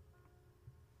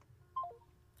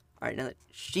 All right. Now that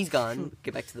she's gone,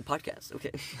 get back to the podcast.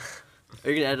 Okay. Are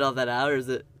you gonna edit all that out, or is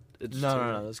it?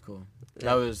 No, that's cool. Yeah.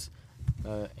 That was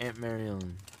Aunt Mary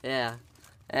Ellen. Yeah.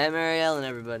 And Mary Ellen,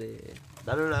 everybody.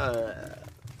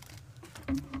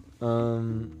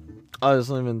 Oh, it's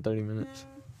only been 30 minutes.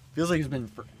 Feels like it's been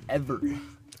forever.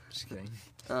 Just kidding.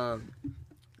 I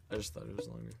just thought it was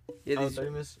longer. Yeah, Oh, these, 30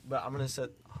 minutes? But I'm gonna set...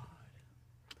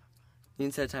 you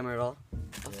didn't set a timer at all?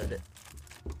 I'll set it.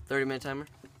 30-minute timer?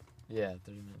 Yeah,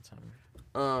 30-minute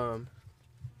timer.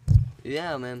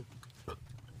 Yeah, man.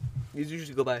 These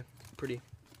usually go by pretty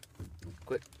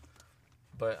quick.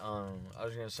 But, I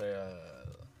was gonna say,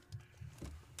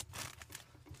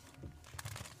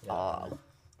 I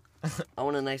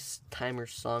want a nice timer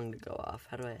song to go off.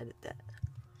 How do I edit that?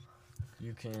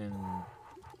 You can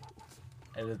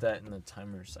edit that in the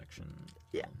timer section.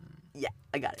 Yeah. Yeah,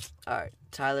 I got it. All right,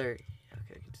 Tyler.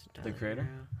 Okay, The creator?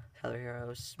 Hero, Tyler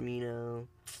Hero, Smino.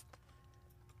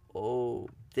 Oh,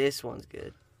 this one's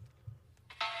good.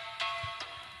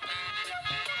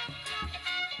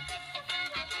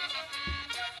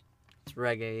 It's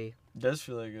reggae. It does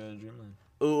feel like a Dreamland.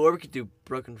 Oh, or we could do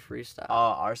Broken Freestyle.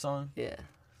 Our song? Yeah.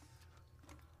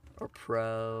 Or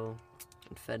Pro,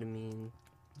 Amphetamine.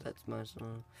 That's my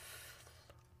song.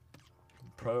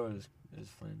 Pro is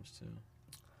Flames too.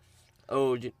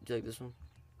 Oh, do you like this one?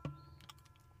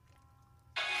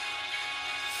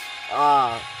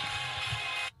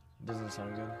 Doesn't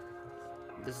sound good.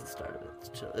 This is the start of it. It's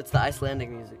chill. It's the Icelandic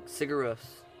music. Sigaros.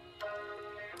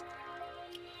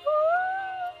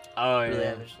 Oh, Really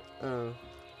yeah. average.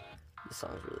 This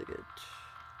song's really good.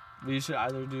 We should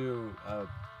either do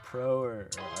Pro or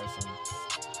our song.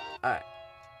 Alright.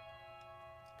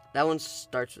 That one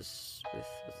starts with what's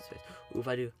his face? Ooh, if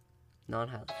I do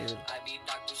non-highlight.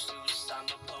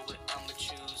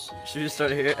 Should we just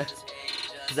start here?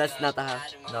 Cause that's not the high.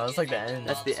 No, it's like the end.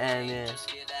 That's the end,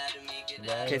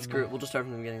 yeah. Okay, screw it. We'll just start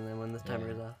from the beginning then when the timer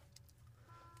is off.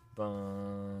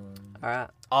 Boom. Alright.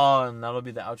 Oh, and that'll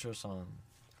be the outro song.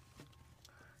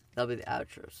 That'll be the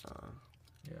outro song.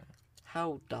 Yeah.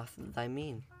 How doth thy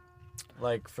mean?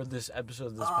 Like, for this episode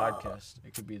of this podcast,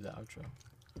 it could be the outro.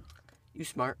 You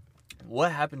smart.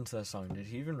 What happened to that song? Did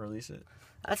he even release it?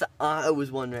 That's I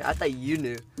was wondering. I thought you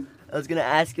knew. I was gonna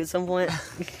ask you at some point.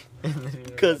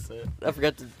 Cause I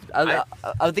forgot to.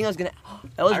 I think I was gonna.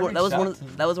 That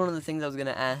was one of the things I was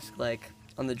gonna ask, like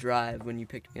on the drive when you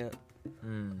picked me up.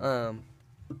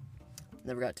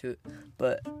 Never got to it,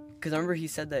 but cause I remember he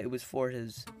said that it was for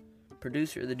his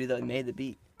producer, the dude that made the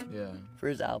beat. Yeah. For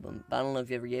his album, but I don't know if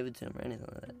you ever gave it to him or anything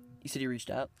like that. You said he reached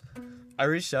out. I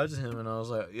reached out to him and I was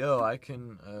like, yo, I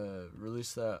can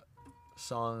release that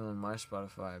song on my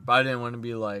Spotify. But I didn't want to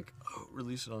be like, oh,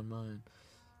 release it on mine.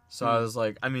 So I was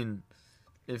like, I mean,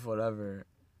 if whatever.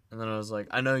 And then I was like,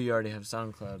 I know you already have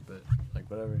SoundCloud, but like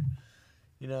whatever.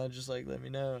 You know, just like let me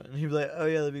know. And he'd be like, oh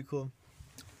yeah, that'd be cool.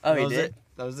 Oh, And he that was did? it.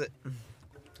 That was it.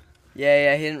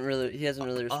 Yeah, he hasn't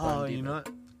really responded. Oh, you know what?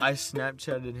 I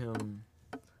Snapchatted him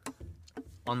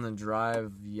on the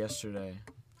drive yesterday.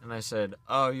 And I said,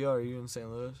 oh, yo, are you in St.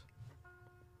 Louis?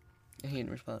 He didn't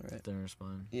respond, right? Didn't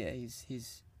respond. Yeah,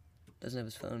 he's doesn't have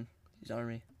his phone. He's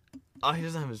Army. Oh, he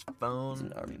doesn't have his He's phone.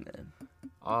 an Army man.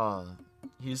 Oh,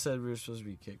 he said we were supposed to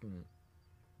be kicking it.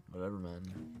 Whatever, man.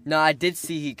 No, I did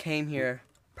see he came here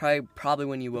probably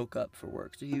when you woke up for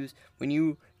work. So he was when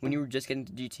you were just getting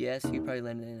to GTS, he probably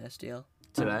landed in SDL.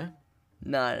 Today?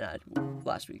 No,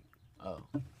 last week. Oh.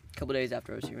 A couple days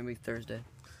after I was here, maybe Thursday.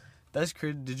 That's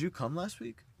crazy. Did you come last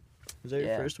week? Was that your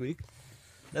Yeah. first week?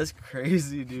 That's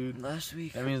crazy, dude. Last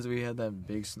week. That means we had that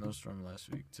big snowstorm last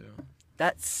week, too.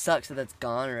 That sucks that that's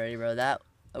gone already, bro.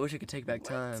 I wish I could take back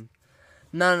time.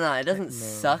 No, it doesn't No.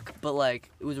 suck, but like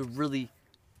it was a really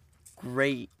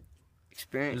great It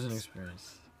experience. was an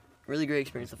experience. Really great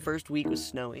experience. The first week was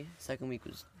snowy. Second week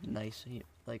was nice,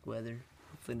 like weather.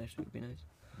 Hopefully next week will be nice.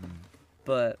 Mm.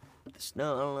 But the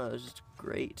snow, I don't know, it was just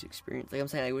great to experience. Like I'm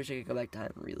saying, I wish I could go back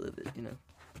time and relive it, you know.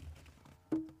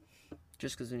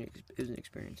 Just because it was an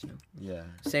experience, you know. Yeah.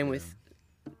 Same yeah. with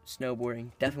snowboarding.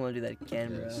 Definitely want to do that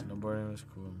again, Yeah, bro. snowboarding was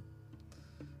cool.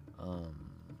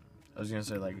 I was gonna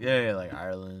say like like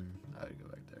Ireland. I would go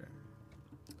back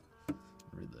there.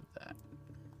 Relive that.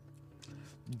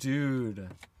 Dude.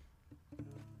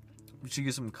 We should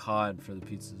get some cod for the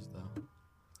pizzas though.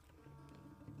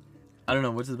 I don't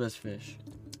know, what's the best fish?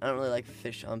 I don't really like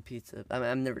fish on pizza. I mean,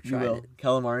 I've never You tried will. it.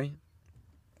 Calamari?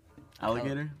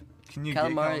 Alligator? Can you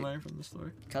Calamari- get calamari from the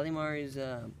store? Calamari's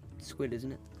squid,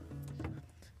 isn't it?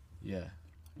 Yeah.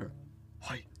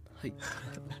 Hi. Hey.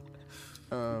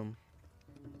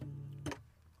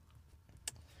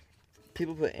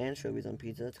 People put anchovies on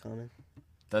pizza. That's common.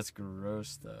 That's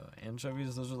gross though.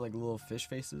 Anchovies, those are like little fish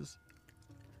faces.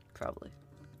 Probably.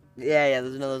 Yeah.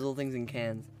 Those little things in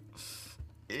cans.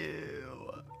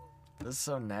 Ew. That's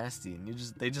so nasty. And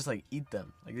they just like eat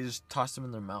them. Like they just toss them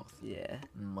in their mouth Yeah,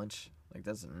 and munch. Like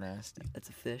that's nasty. that's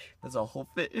a fish. That's a whole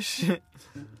fish.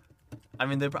 I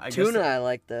mean, I Tuna, guess I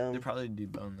like though. they probably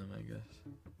debone them. I guess.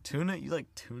 Tuna? You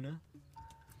like tuna?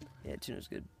 Yeah, tuna's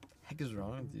good. Heck is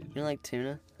wrong with you? You don't like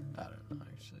tuna? I don't know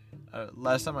actually.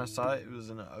 Last time I saw it, it was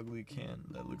in an ugly can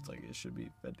that looked like it should be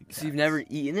fed to cats. So you've never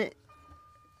eaten it?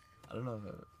 I don't know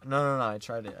if No, I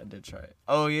tried it. I did try it.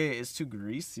 Oh, yeah, it's too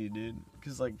greasy, dude.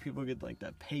 Because, like, people get, like,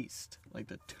 that paste. Like,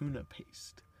 the tuna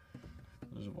paste.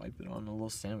 Just wipe it on a little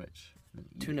sandwich. And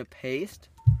eat Tuna it. paste?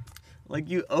 Like,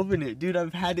 you open it. Dude,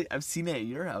 I've seen it at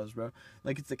your house, bro.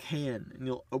 Like, it's a can, and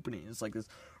you'll open it. And it's like this.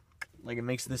 Like, it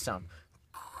makes this sound.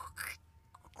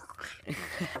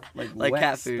 Like Like wet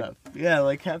cat food. stuff. Yeah,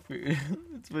 like cat food.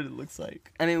 That's what it looks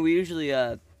like. I mean, we usually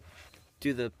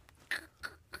do the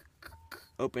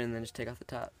open and then just take off the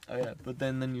top. Oh, yeah. But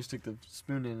then you stick the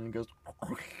spoon in, and it goes...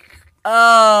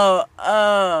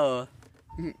 Oh.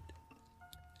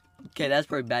 Okay, that's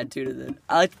probably bad tuna then.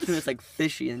 I like the tuna that's like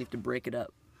fishy and you have to break it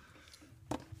up.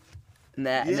 And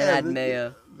then add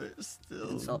mayo But still...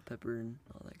 and salt, pepper, and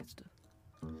all that good stuff.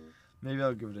 Maybe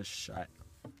I'll give it a shot.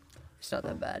 It's not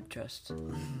that bad, trust.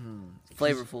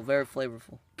 Flavorful, very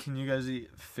flavorful. Can you guys eat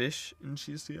fish and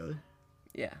cheese together?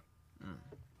 Yeah.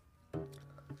 Mm.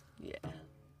 Yeah.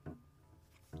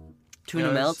 Tuna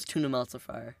Guys- melts. Tuna melts are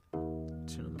fire.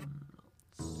 Tuna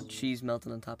melts. Cheese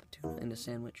melted on top of tuna in a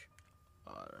sandwich.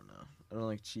 Oh, I don't know. I don't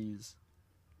like cheese.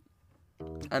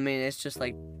 I mean, it's just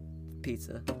like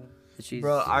pizza. The cheese.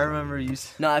 Bro, I remember you...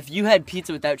 No, if you had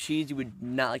pizza without cheese, you would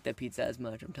not like that pizza as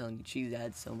much. I'm telling you, cheese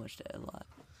adds so much to it, a lot.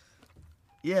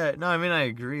 Yeah, no, I mean, I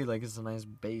agree. Like, it's a nice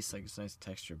base. Like, it's a nice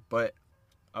texture. But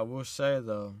I will say,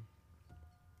 though,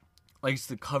 like, it's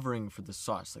the covering for the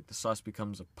sauce. Like, the sauce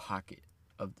becomes a pocket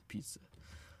of the pizza.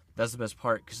 That's the best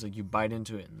part, because, like, you bite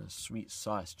into it, and the sweet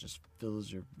sauce just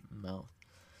fills your mouth.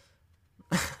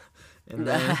 And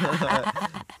then...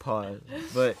 pause.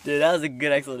 But... Dude, that was a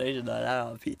good explanation on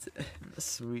how pizza. the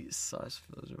sweet sauce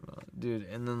fills your mouth. Dude,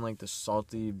 and then, like, the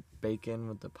salty bacon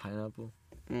with the pineapple.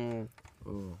 Mm.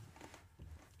 Ooh.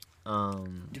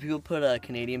 Do people put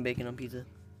Canadian bacon on pizza?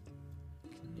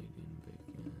 Canadian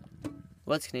bacon.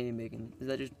 What's Canadian bacon? Is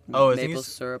that just Oh, I think maple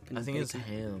it's- syrup and I think it's bacon?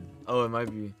 ham. Oh, it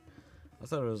might be. I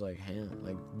thought it was like ham,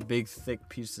 like big thick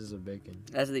pieces of bacon.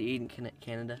 That's what they eat in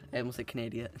Canada. I almost said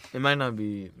Canada. It might not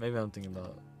be. Maybe I'm thinking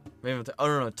about.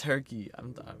 Oh no, turkey.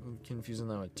 I'm confusing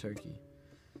that with turkey.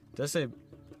 Did I say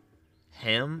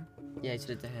ham? Yeah, you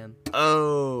said it's a ham.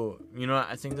 Oh, you know what?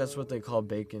 I think that's what they call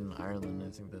bacon in Ireland.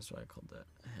 I think that's why I called that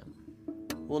ham.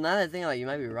 Well, now that I think about it, you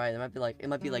might be right. It might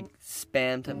be like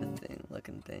spam type of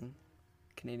looking thing.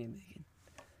 Canadian bacon.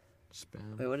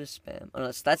 Spam. Wait, what is spam? Oh,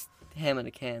 no, that's ham in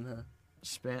a can, huh?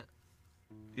 Spam.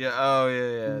 Yeah. Oh,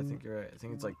 yeah. I think you're right. I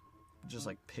think it's like just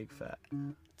like pig fat.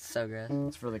 It's so gross.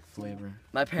 It's for like flavor.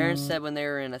 My parents said when they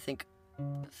were in, I think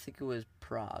it was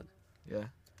Prague. Yeah.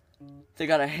 They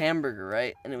got a hamburger,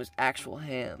 right? And it was actual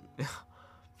ham.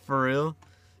 For real?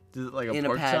 Did it like a in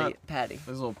pork a patty. chop? Patty. It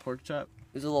was a little pork chop?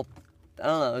 It was a little, I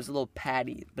don't know, it was a little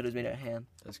patty, but it was made out of ham.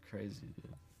 That's crazy,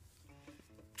 dude.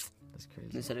 That's crazy.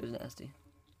 They said it was nasty.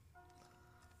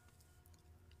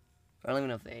 I don't even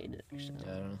know if they ate it, actually.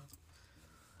 Yeah,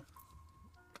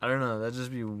 I don't know. That'd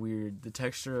just be weird. The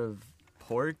texture of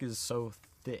pork is so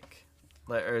thick.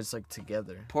 Like, or it's like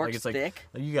together. Pork's like, it's like, thick?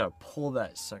 Like you gotta pull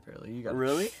that sucker. Like you gotta.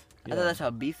 Really? Yeah. I thought that's how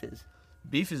beef is.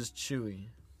 Beef is chewy.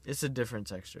 It's a different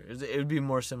texture. It would be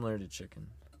more similar to chicken.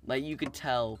 Like, you could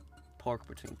tell pork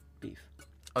between beef.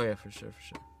 Oh yeah, for sure.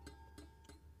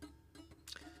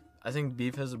 I think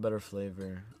beef has a better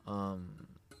flavor.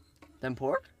 Than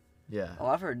pork? Yeah. Oh,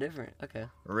 I've heard different. Okay.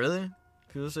 Really?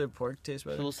 People say pork tastes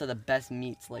better? People say the best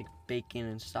meats like bacon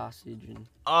and sausage and...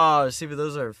 Oh, see, but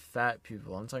those are fat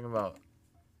people. I'm talking about...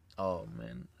 Oh,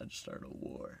 man. I just started a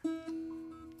war.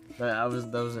 That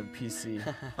wasn't PC.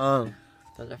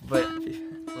 Those are But fat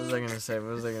people. what was I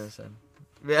gonna say?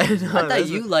 Yeah, no, I thought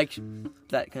you liked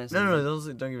that kind of stuff. No,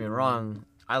 don't get me wrong.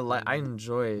 I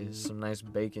enjoy some nice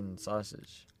bacon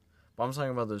sausage. But I'm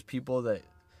talking about those people that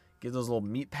get those little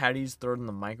meat patties, throw it in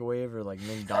the microwave or like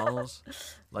McDonald's.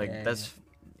 That's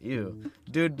ew.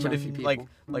 Dude, but if you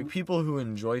like people who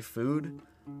enjoy food,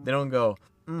 they don't go,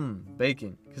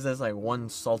 bacon, because that's like one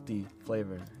salty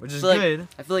flavor, which is good.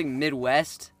 I feel like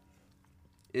Midwest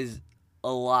is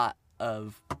a lot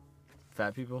of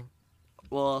fat people.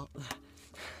 Well,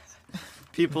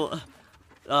 people,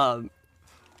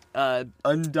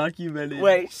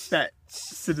 undocumented fat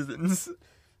citizens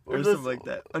or something like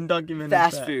that. Undocumented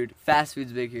fast food. Fast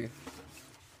food's big here.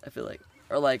 I feel like,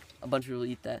 or like a bunch of people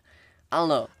eat that. I don't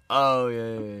know. Oh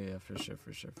yeah, for sure.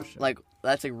 Like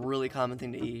that's a really common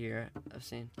thing to eat here. I've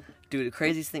seen. Dude, the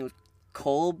craziest thing was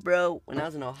cold, bro. When I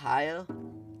was in Ohio.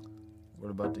 What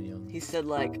about the young? He said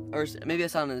like, or maybe I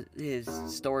saw in his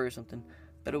story or something,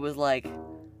 but it was like,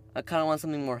 I kind of want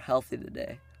something more healthy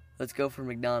today. Let's go for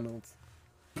McDonald's.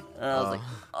 And I was like,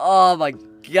 oh my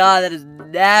god, that is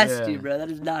nasty, bro.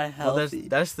 That is not healthy. Well,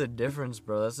 that's the difference,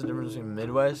 bro. That's the difference between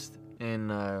Midwest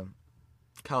and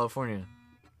California.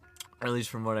 Or at least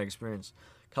from what I experienced.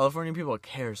 California people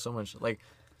care so much. Like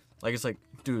it's like,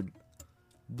 dude,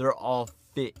 they're all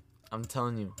fit. I'm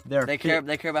telling you. They care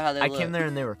about how they look. I came there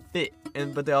and they were fit.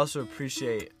 But they also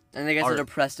appreciate and they get so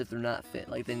depressed if they're not fit.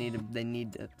 Like they need to be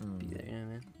there, you know what I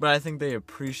mean? But I think they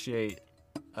appreciate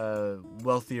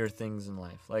wealthier things in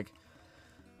life. Like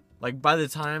by the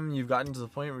time you've gotten to the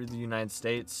point where the United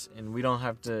States and we don't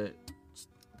have to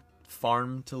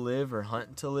farm to live or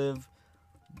hunt to live,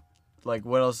 like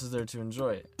what else is there to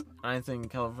enjoy? I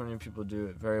think California people do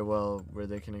it very well where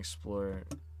they can explore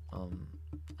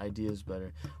ideas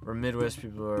better. Where Midwest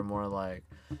people are more like,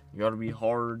 you gotta be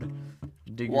hard,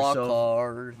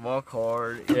 walk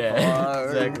hard. Yeah,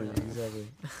 exactly.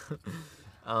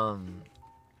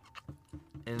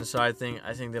 And so I think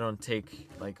they don't take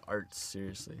like art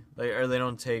seriously, or they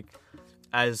don't take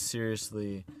as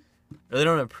seriously, or they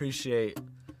don't appreciate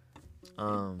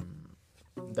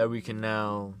that we can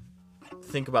now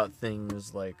think about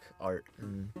things like art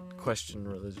and question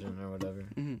religion or whatever.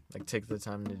 Mm-hmm. Like take the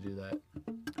time to do that.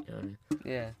 You know what I mean?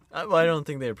 Yeah. Well, I don't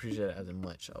think they appreciate it as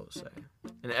much, I would say.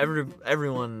 And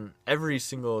every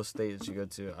single state that you go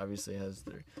to obviously has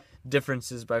their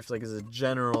differences, but I feel like as a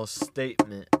general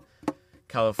statement,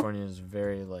 California is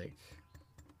very like,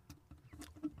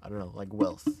 I don't know, like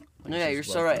wealth. Like yeah, you're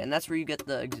so right, and that's where you get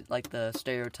the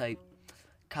stereotype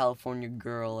California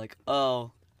girl, like,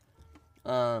 oh,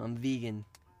 I'm vegan,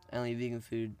 I only eat vegan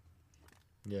food.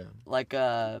 Yeah. Like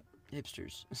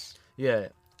hipsters. Yeah,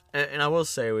 and I will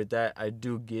say with that, I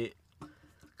do get,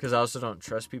 because I also don't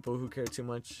trust people who care too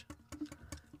much.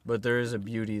 But there is a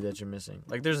beauty that you're missing.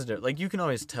 Like there's you can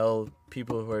always tell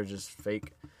people who are just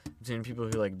fake between people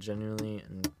who like genuinely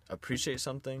and appreciate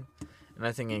something. And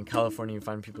I think in California you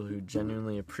find people who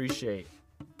genuinely appreciate,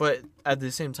 but at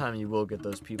the same time you will get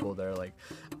those people that are like,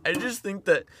 I just think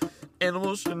that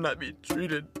animals should not be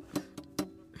treated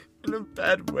in a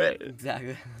bad way.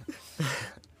 Exactly.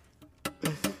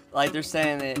 Like they're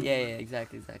saying that, yeah,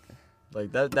 exactly.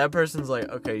 Like that person's like,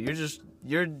 okay,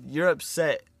 you're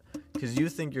upset because you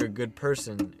think you're a good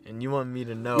person, and you want me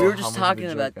to know. We were how just much of a talking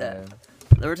jerk about I that.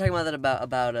 am. We were talking about that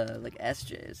about like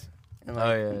SJs and like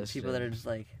Oh, yeah, people SJ. that are just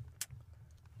like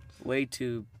way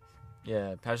too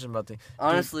Yeah, passionate about things.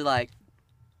 honestly like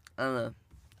I don't know.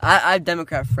 I have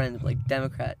Democrat friends, like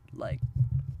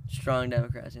strong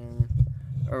Democrats, you know what I mean?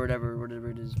 Or whatever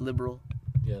it is, liberal.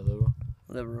 Yeah,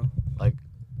 liberal. Like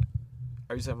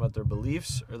Are you talking about their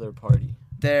beliefs or their party?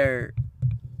 their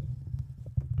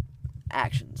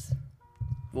actions,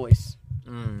 voice.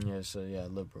 Yeah, so yeah,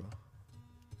 liberal.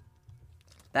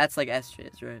 That's like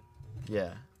SJs, right?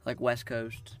 Yeah, Like West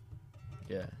Coast,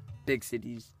 yeah, big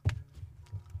cities.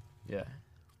 yeah.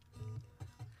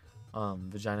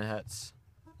 Vagina hats.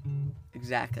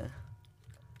 Exactly.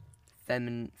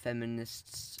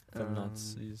 Feminists.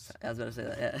 Feminazis. I was about to say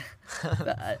that, yeah.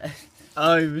 But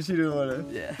Oh, but you didn't want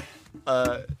to. yeah.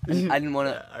 I I didn't want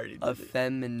to I already did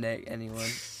effeminate anyone.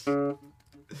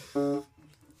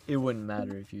 it wouldn't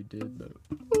matter if you did, though.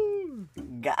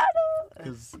 Got it.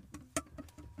 Because.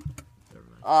 Never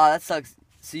mind. Oh, that sucks.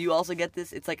 So you also get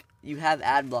this? It's like you have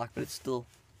ad block, but it's still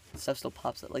stuff still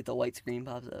pops up. Like the white screen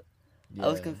pops up.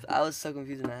 Yeah, I was so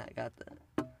confused when I got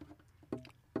that.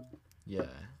 yeah,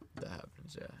 that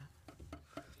happens.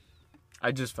 Yeah.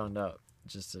 I just found out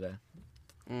just today,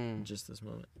 just this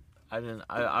moment. I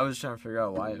was trying to figure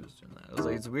out why it was doing that. I was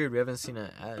like, it's weird. We haven't seen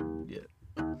an ad yet.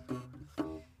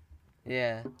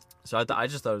 Yeah. So I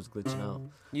just thought it was glitching out.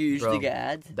 You usually Bro, get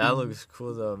ads? That looks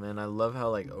cool though, man. I love how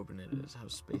like open it is, how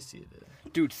spacey it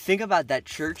is. Dude, think about that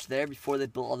church there before they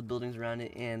built all the buildings around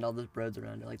it and all the roads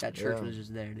around it. Like that church Yeah. was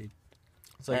just there, dude.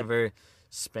 It's like a very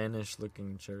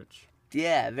Spanish-looking church.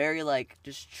 Yeah, very like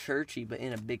just churchy, but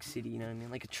in a big city. You know what I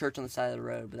mean? Like a church on the side of the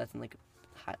road, but that's in like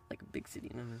a big city.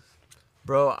 You know what I mean?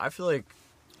 Bro, I feel like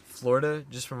Florida,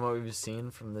 just from what we've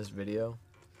seen from this video,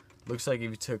 looks like if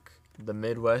you took the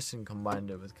Midwest and combined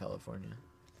it with California.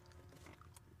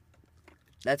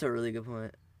 That's a really good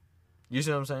point. You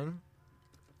see what I'm saying?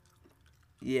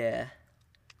 Yeah.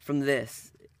 From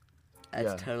this, that's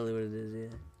Yeah. totally what it is.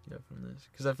 Yeah. Yeah, from this.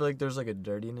 Because I feel like there's like a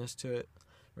dirtiness to it,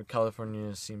 where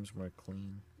California seems more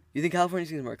clean. You think California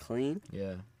seems more clean?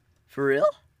 Yeah. For real?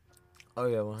 Oh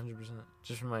yeah, 100%.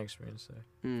 Just from my experience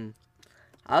there.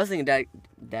 I was thinking,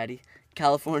 Daddy,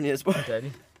 California is more.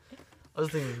 Daddy? I was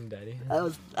thinking daddy. I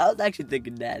was actually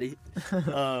thinking, Daddy.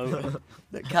 That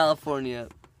California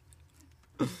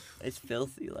is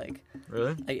filthy. Like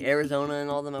Really? Arizona and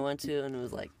all them I went to, and it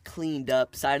was like cleaned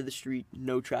up, side of the street,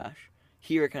 no trash.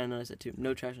 Here I kind of noticed that too,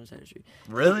 no trash on the side of the street.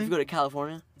 Really? If you go to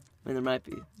California, I mean there might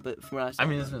be, but from what I saw. I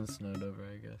mean, it's been snowed over,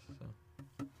 I guess.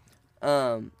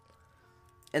 So.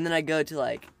 And then I go to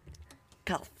like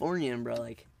California, and bro,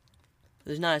 like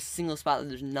there's not a single spot that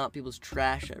there's not people's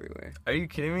trash everywhere. Are you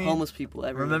kidding me? Homeless people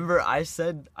everywhere. Remember, I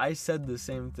said the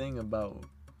same thing about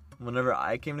whenever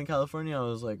I came to California. I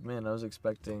was like, man, I was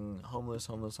expecting homeless,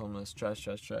 trash.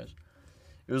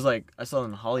 It was like I saw it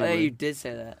in Oh Hollywood. yeah, you did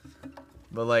say that.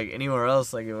 But like anywhere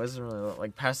else, like it wasn't really like I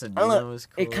don't Pasadena know. was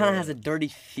cool. It kind of has a dirty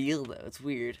feel though. It's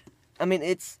weird. I mean,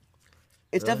 it's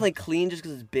Really? definitely clean just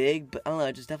because it's big, but I don't know.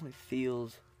 It just definitely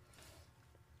feels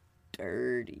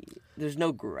dirty. There's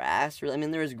no grass really. I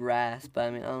mean, there is grass, but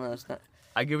I mean, I don't know. It's not.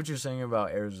 I get what you're saying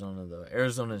about Arizona though.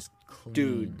 Arizona is clean.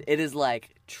 Dude, it is like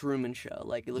Truman Show.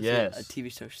 Like it looks Yes. like a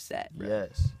TV show set. Bro.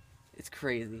 Yes. It's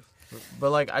crazy.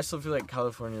 But like I still feel like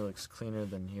California looks cleaner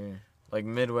than here. Like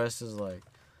Midwest is like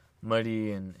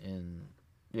muddy and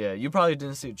yeah, you probably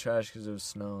didn't see trash because it was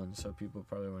snow and so people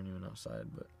probably weren't even outside.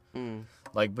 But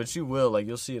like, but you will like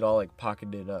you'll see it all like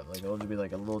pocketed up. Like it'll just be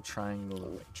like a little triangle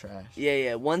of like trash.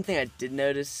 Yeah. One thing I did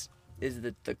notice is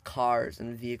that the cars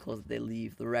and vehicles that they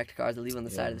leave, the wrecked cars they leave on the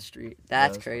side of the street.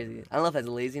 That's crazy. I don't know if that's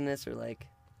laziness or like.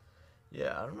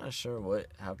 Yeah, I'm not sure what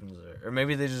happens there, or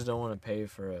maybe they just don't want to pay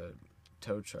for a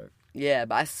tow truck. Yeah,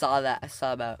 but I saw that. I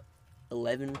saw about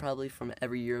 11 probably from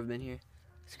every year I've been here.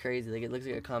 It's crazy. Like it looks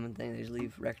like a common thing. They just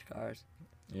leave wrecked cars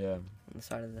Yeah. on the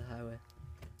side of the highway.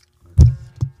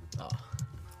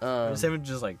 Oh. Same with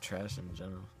just like trash in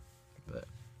general, but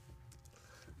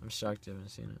I'm shocked you haven't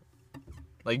seen it.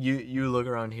 Like you look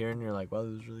around here and you're like, wow,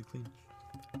 this is really clean.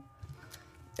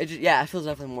 It feels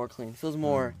definitely more clean. It feels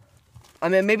more. I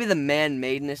mean, maybe the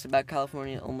man-madeness about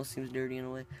California almost seems dirty in a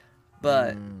way,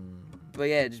 but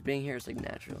yeah, just being here is like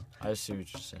natural. I see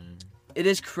what you're saying. It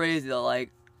is crazy though.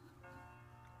 Like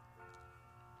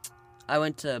I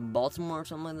went to Baltimore or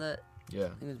something like that. Yeah. I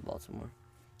think it was Baltimore,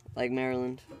 like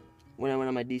Maryland, when I went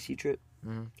on my DC trip,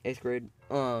 8th grade.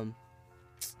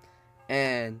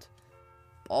 And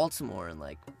Baltimore and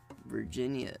like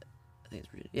Virginia, I think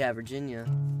it's Virginia. Yeah, Virginia.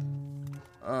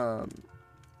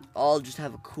 All just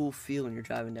have a cool feel when you're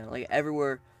driving down. Like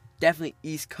everywhere, definitely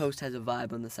East Coast has a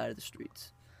vibe on the side of the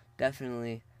streets.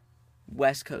 Definitely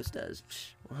West Coast does,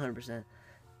 100%.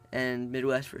 And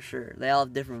Midwest for sure. They all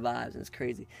have different vibes, and it's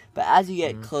crazy. But as you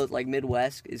get close, like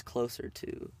Midwest is closer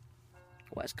to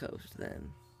West Coast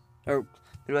than, or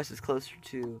Midwest is closer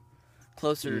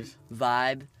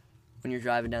vibe when you're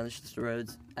driving down the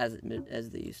roads as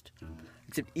the East.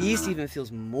 Except East even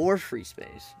feels more free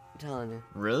space. I'm telling you.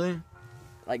 Really?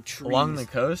 Like trees. Along the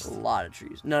coast? A lot of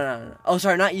trees. No. Oh,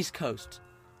 sorry, not East Coast.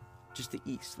 Just the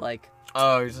East, like.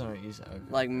 Oh, you're talking about East. Okay.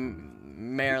 Like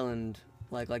Maryland,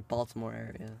 like Baltimore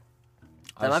area.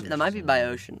 That might be by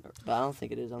ocean, but I don't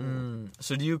think it is.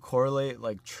 So do you correlate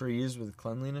like trees with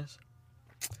cleanliness?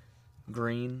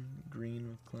 Green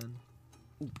with clean.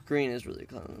 Green is really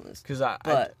cleanliness. Because I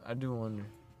do wonder.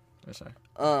 Oh, sorry.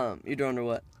 You do wonder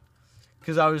what?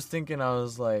 Because I was thinking, I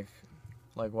was like,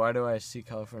 why do I see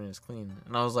California as clean?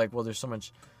 And I was like, well, there's so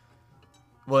much.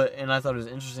 Well, and I thought it was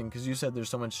interesting because you said there's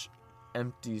so much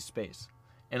empty space,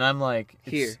 and I'm like,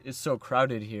 it's so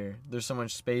crowded here. There's so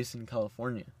much space in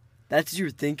California. That's what you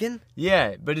were thinking?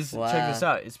 Yeah, but check this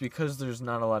out. It's because there's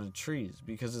not a lot of trees,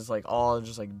 because it's like all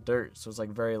just like dirt, so it's like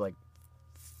very like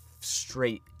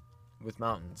straight with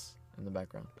mountains in the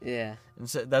background. Yeah. And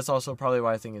so that's also probably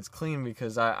why I think it's clean,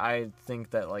 because I think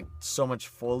that like so much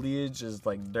foliage is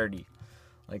like dirty,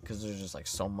 like because there's just like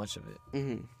so much of it.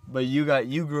 Mm-hmm. But you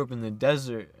grew up in the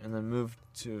desert and then moved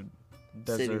to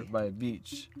desert city. by a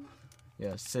beach.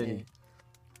 Yeah, city. Yeah.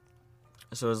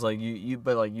 So it's like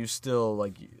but like you still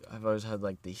like I've always had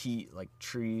like the heat, like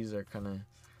trees are kind of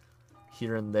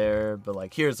here and there, but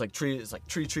like here it's like tree.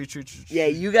 Yeah,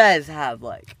 you guys have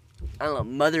like, I don't know,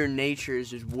 Mother Nature is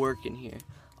just working here.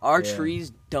 Our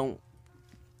trees don't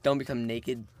become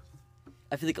naked.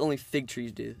 I feel like only fig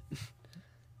trees do.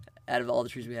 Out of all the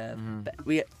trees we have,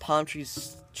 palm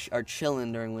trees are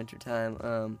chilling during winter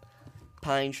time.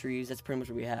 Pine trees, that's pretty much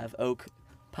what we have.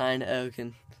 Pine, oak,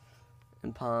 and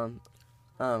palm.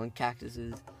 And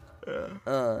cactuses.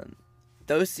 Yeah.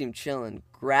 Those seem chilling.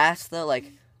 Grass though,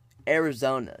 like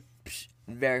Arizona,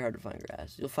 very hard to find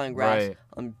grass. You'll find grass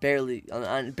on every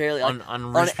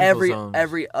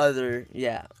other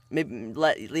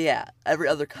every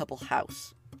other couple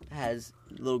house has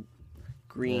little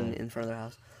green in front of their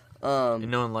house.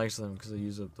 And no one likes them because they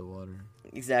use up the water.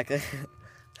 Exactly.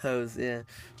 Hose, yeah.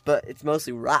 But it's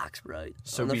mostly rocks, bro.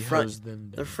 So on we hose them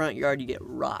down. The front yard, you get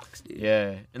rocks, dude.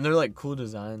 Yeah, and they're like cool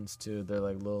designs too. They're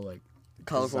like little like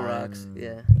colorful rocks,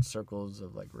 yeah. Circles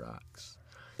of like rocks.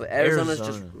 But Arizona's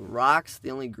just rocks. The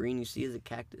only green you see is a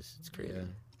cactus. It's crazy. Yeah.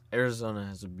 Arizona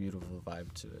has a beautiful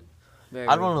vibe to it.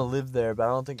 I'd want to live there, but I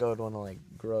don't think I would want to like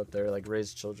grow up there, like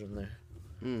raise children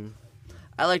there.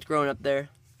 I liked growing up there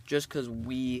just because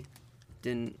we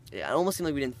didn't. It almost seemed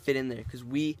like we didn't fit in there because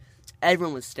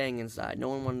everyone was staying inside. No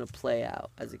one wanted to play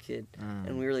out as a kid.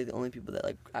 And we were like the only people that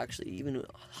like actually, even a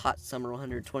hot summer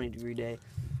 120-degree day,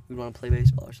 we'd want to play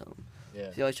baseball or something.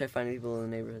 Yeah. So you always try finding people in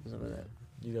the neighborhood and stuff like that.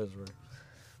 You guys were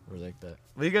like that.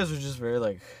 Well, you guys were just very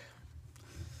like,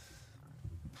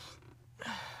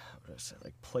 what do I say,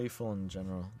 like playful in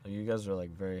general. Like, you guys are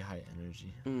like very high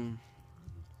energy.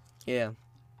 Yeah.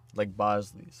 Like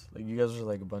Bosleys. Like you guys are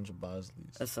like a bunch of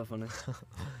Bosleys. That's so funny.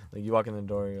 Like you walk in the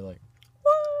door, you're like,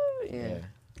 yeah.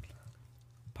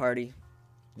 Party.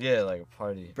 Yeah, like a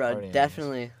party. Bro, party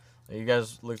definitely. Like, you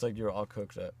guys looked like you were all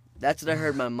cooked up. That's what I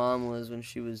heard my mom was when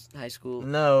she was in high school.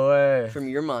 No way. From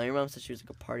your mom. Your mom said she was like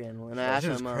a party animal. And I asked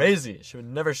my mom. She was crazy. She would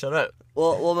never shut up.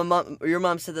 Well, your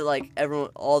mom said that like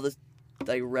all the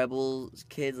like rebel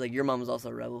kids, like your mom was also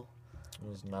a rebel. I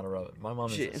was not a rebel. My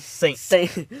mom is a saint.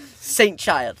 Saint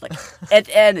child. Like, Aunt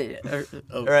Annie.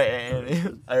 All right,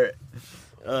 Annie. All right.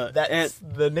 That's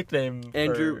the nickname.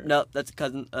 Andrew. No, that's a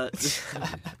cousin.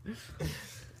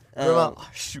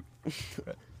 Shoot.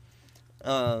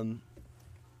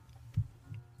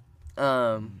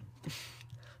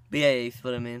 But yeah, you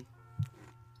feel what I mean.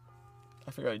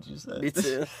 I forgot what you said. Me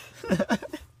too.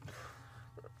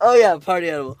 Oh yeah, party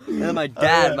animal. And then my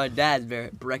dad's very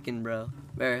Brecken, bro.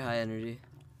 Very high energy.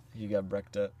 He got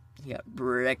brecked up. He got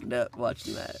brecked up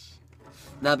watching that.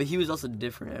 Nah, but he was also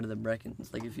different out of the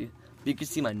Breckons. Like if you could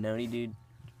see my noni, dude.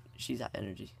 She's high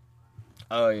energy.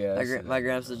 Oh yeah. My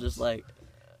Gramps is just like.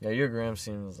 Yeah, your Gramps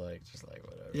seems like just like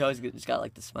whatever. He always just got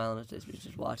like the smile on his face, but he's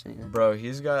just watching. You know? Bro,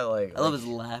 he's got like. I love his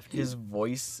laugh. Dude. His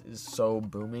voice is so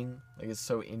booming, like it's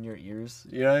so in your ears.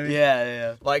 You know what I mean?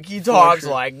 Yeah. Like he talks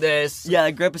like this. Yeah,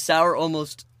 like Grandpa Sour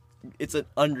almost. It's an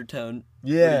undertone.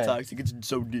 Yeah. When he talks, it gets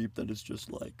so deep that it's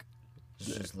just like. It's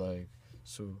just like,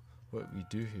 so what we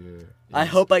do here. I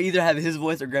hope I either have his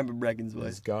voice or Grandpa Brecken's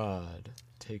voice. God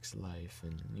takes life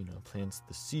and plants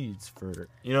the seeds for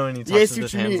when he talks with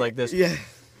his hands like this. Yeah.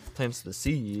 plants the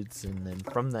seeds, and then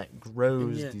from that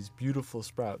grows these beautiful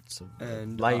sprouts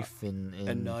of life.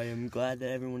 And I am glad that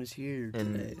everyone is here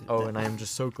today. And I am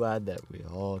just so glad that we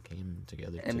all came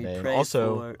together And we today. And pray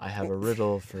also, for- I have a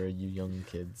riddle for you young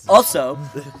kids. Also,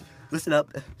 listen up.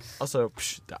 Also,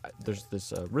 there's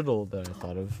this riddle that I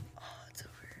thought of. It's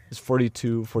over here. Is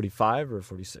 42, 45, or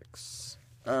 46?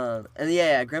 And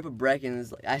Grandpa Brecken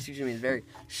is like, actually, he's very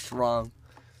strong.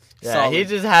 Yeah, solid. he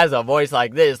just has a voice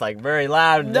like this, like very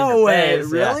loud. And No in your way,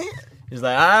 face. really? Yeah. He's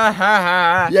like, ah, ha,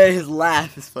 ha. Yeah, his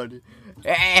laugh is funny.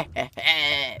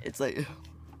 It's like,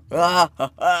 I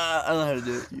don't know how to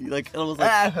do it. Like, almost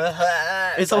like,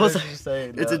 it's almost like,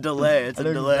 it's a delay. It's a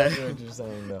delay. Exactly what you're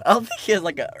saying, though. I don't think he has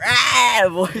like a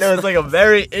voice. No, it's like a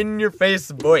very in-your-face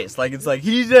voice. Like, it's like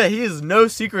he has no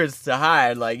secrets to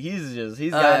hide. Like, he's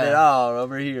got it all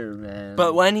over here, man.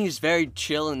 But when he's very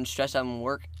chill and stressed out from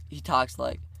work, he talks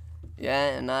like, yeah,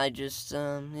 and I just,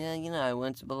 I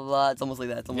went to blah, blah, blah. It's almost like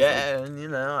that. It's almost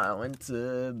and I went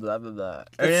to blah, blah, blah.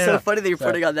 It's so funny that you're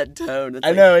putting on that tone. It's I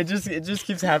like, know, it just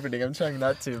keeps happening. I'm trying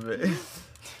not to,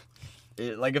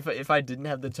 but... like, if I didn't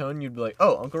have the tone, you'd be like,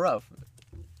 oh, Uncle Ralph.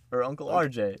 Or Uncle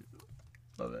RJ.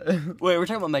 Love it. Wait, we're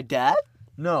talking about my dad?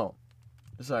 No.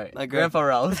 Sorry. My Grandpa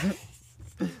Ralph.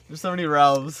 There's so many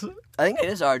Ralphs. I think it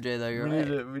is RJ, though. You're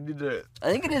right. We need to...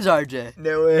 I think it is RJ.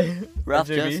 No way. Ralph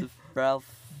RJB? Joseph.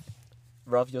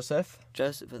 Ralph Joseph?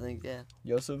 Joseph, I think, yeah.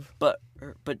 Joseph? But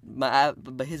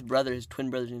his brother, his twin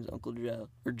brother's name is Uncle Joe,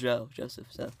 or Joe Joseph.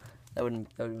 So that wouldn't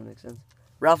make sense.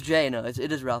 Ralph J. No, it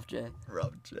is Ralph J.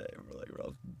 Ralph J. We're like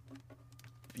Ralph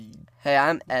B. Hey,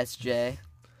 I'm SJ.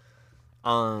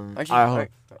 I gotta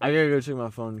go check my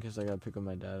phone because I gotta pick up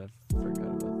my dad. I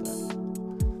forgot about that.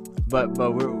 But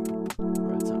we're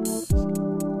at time.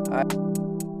 Alright.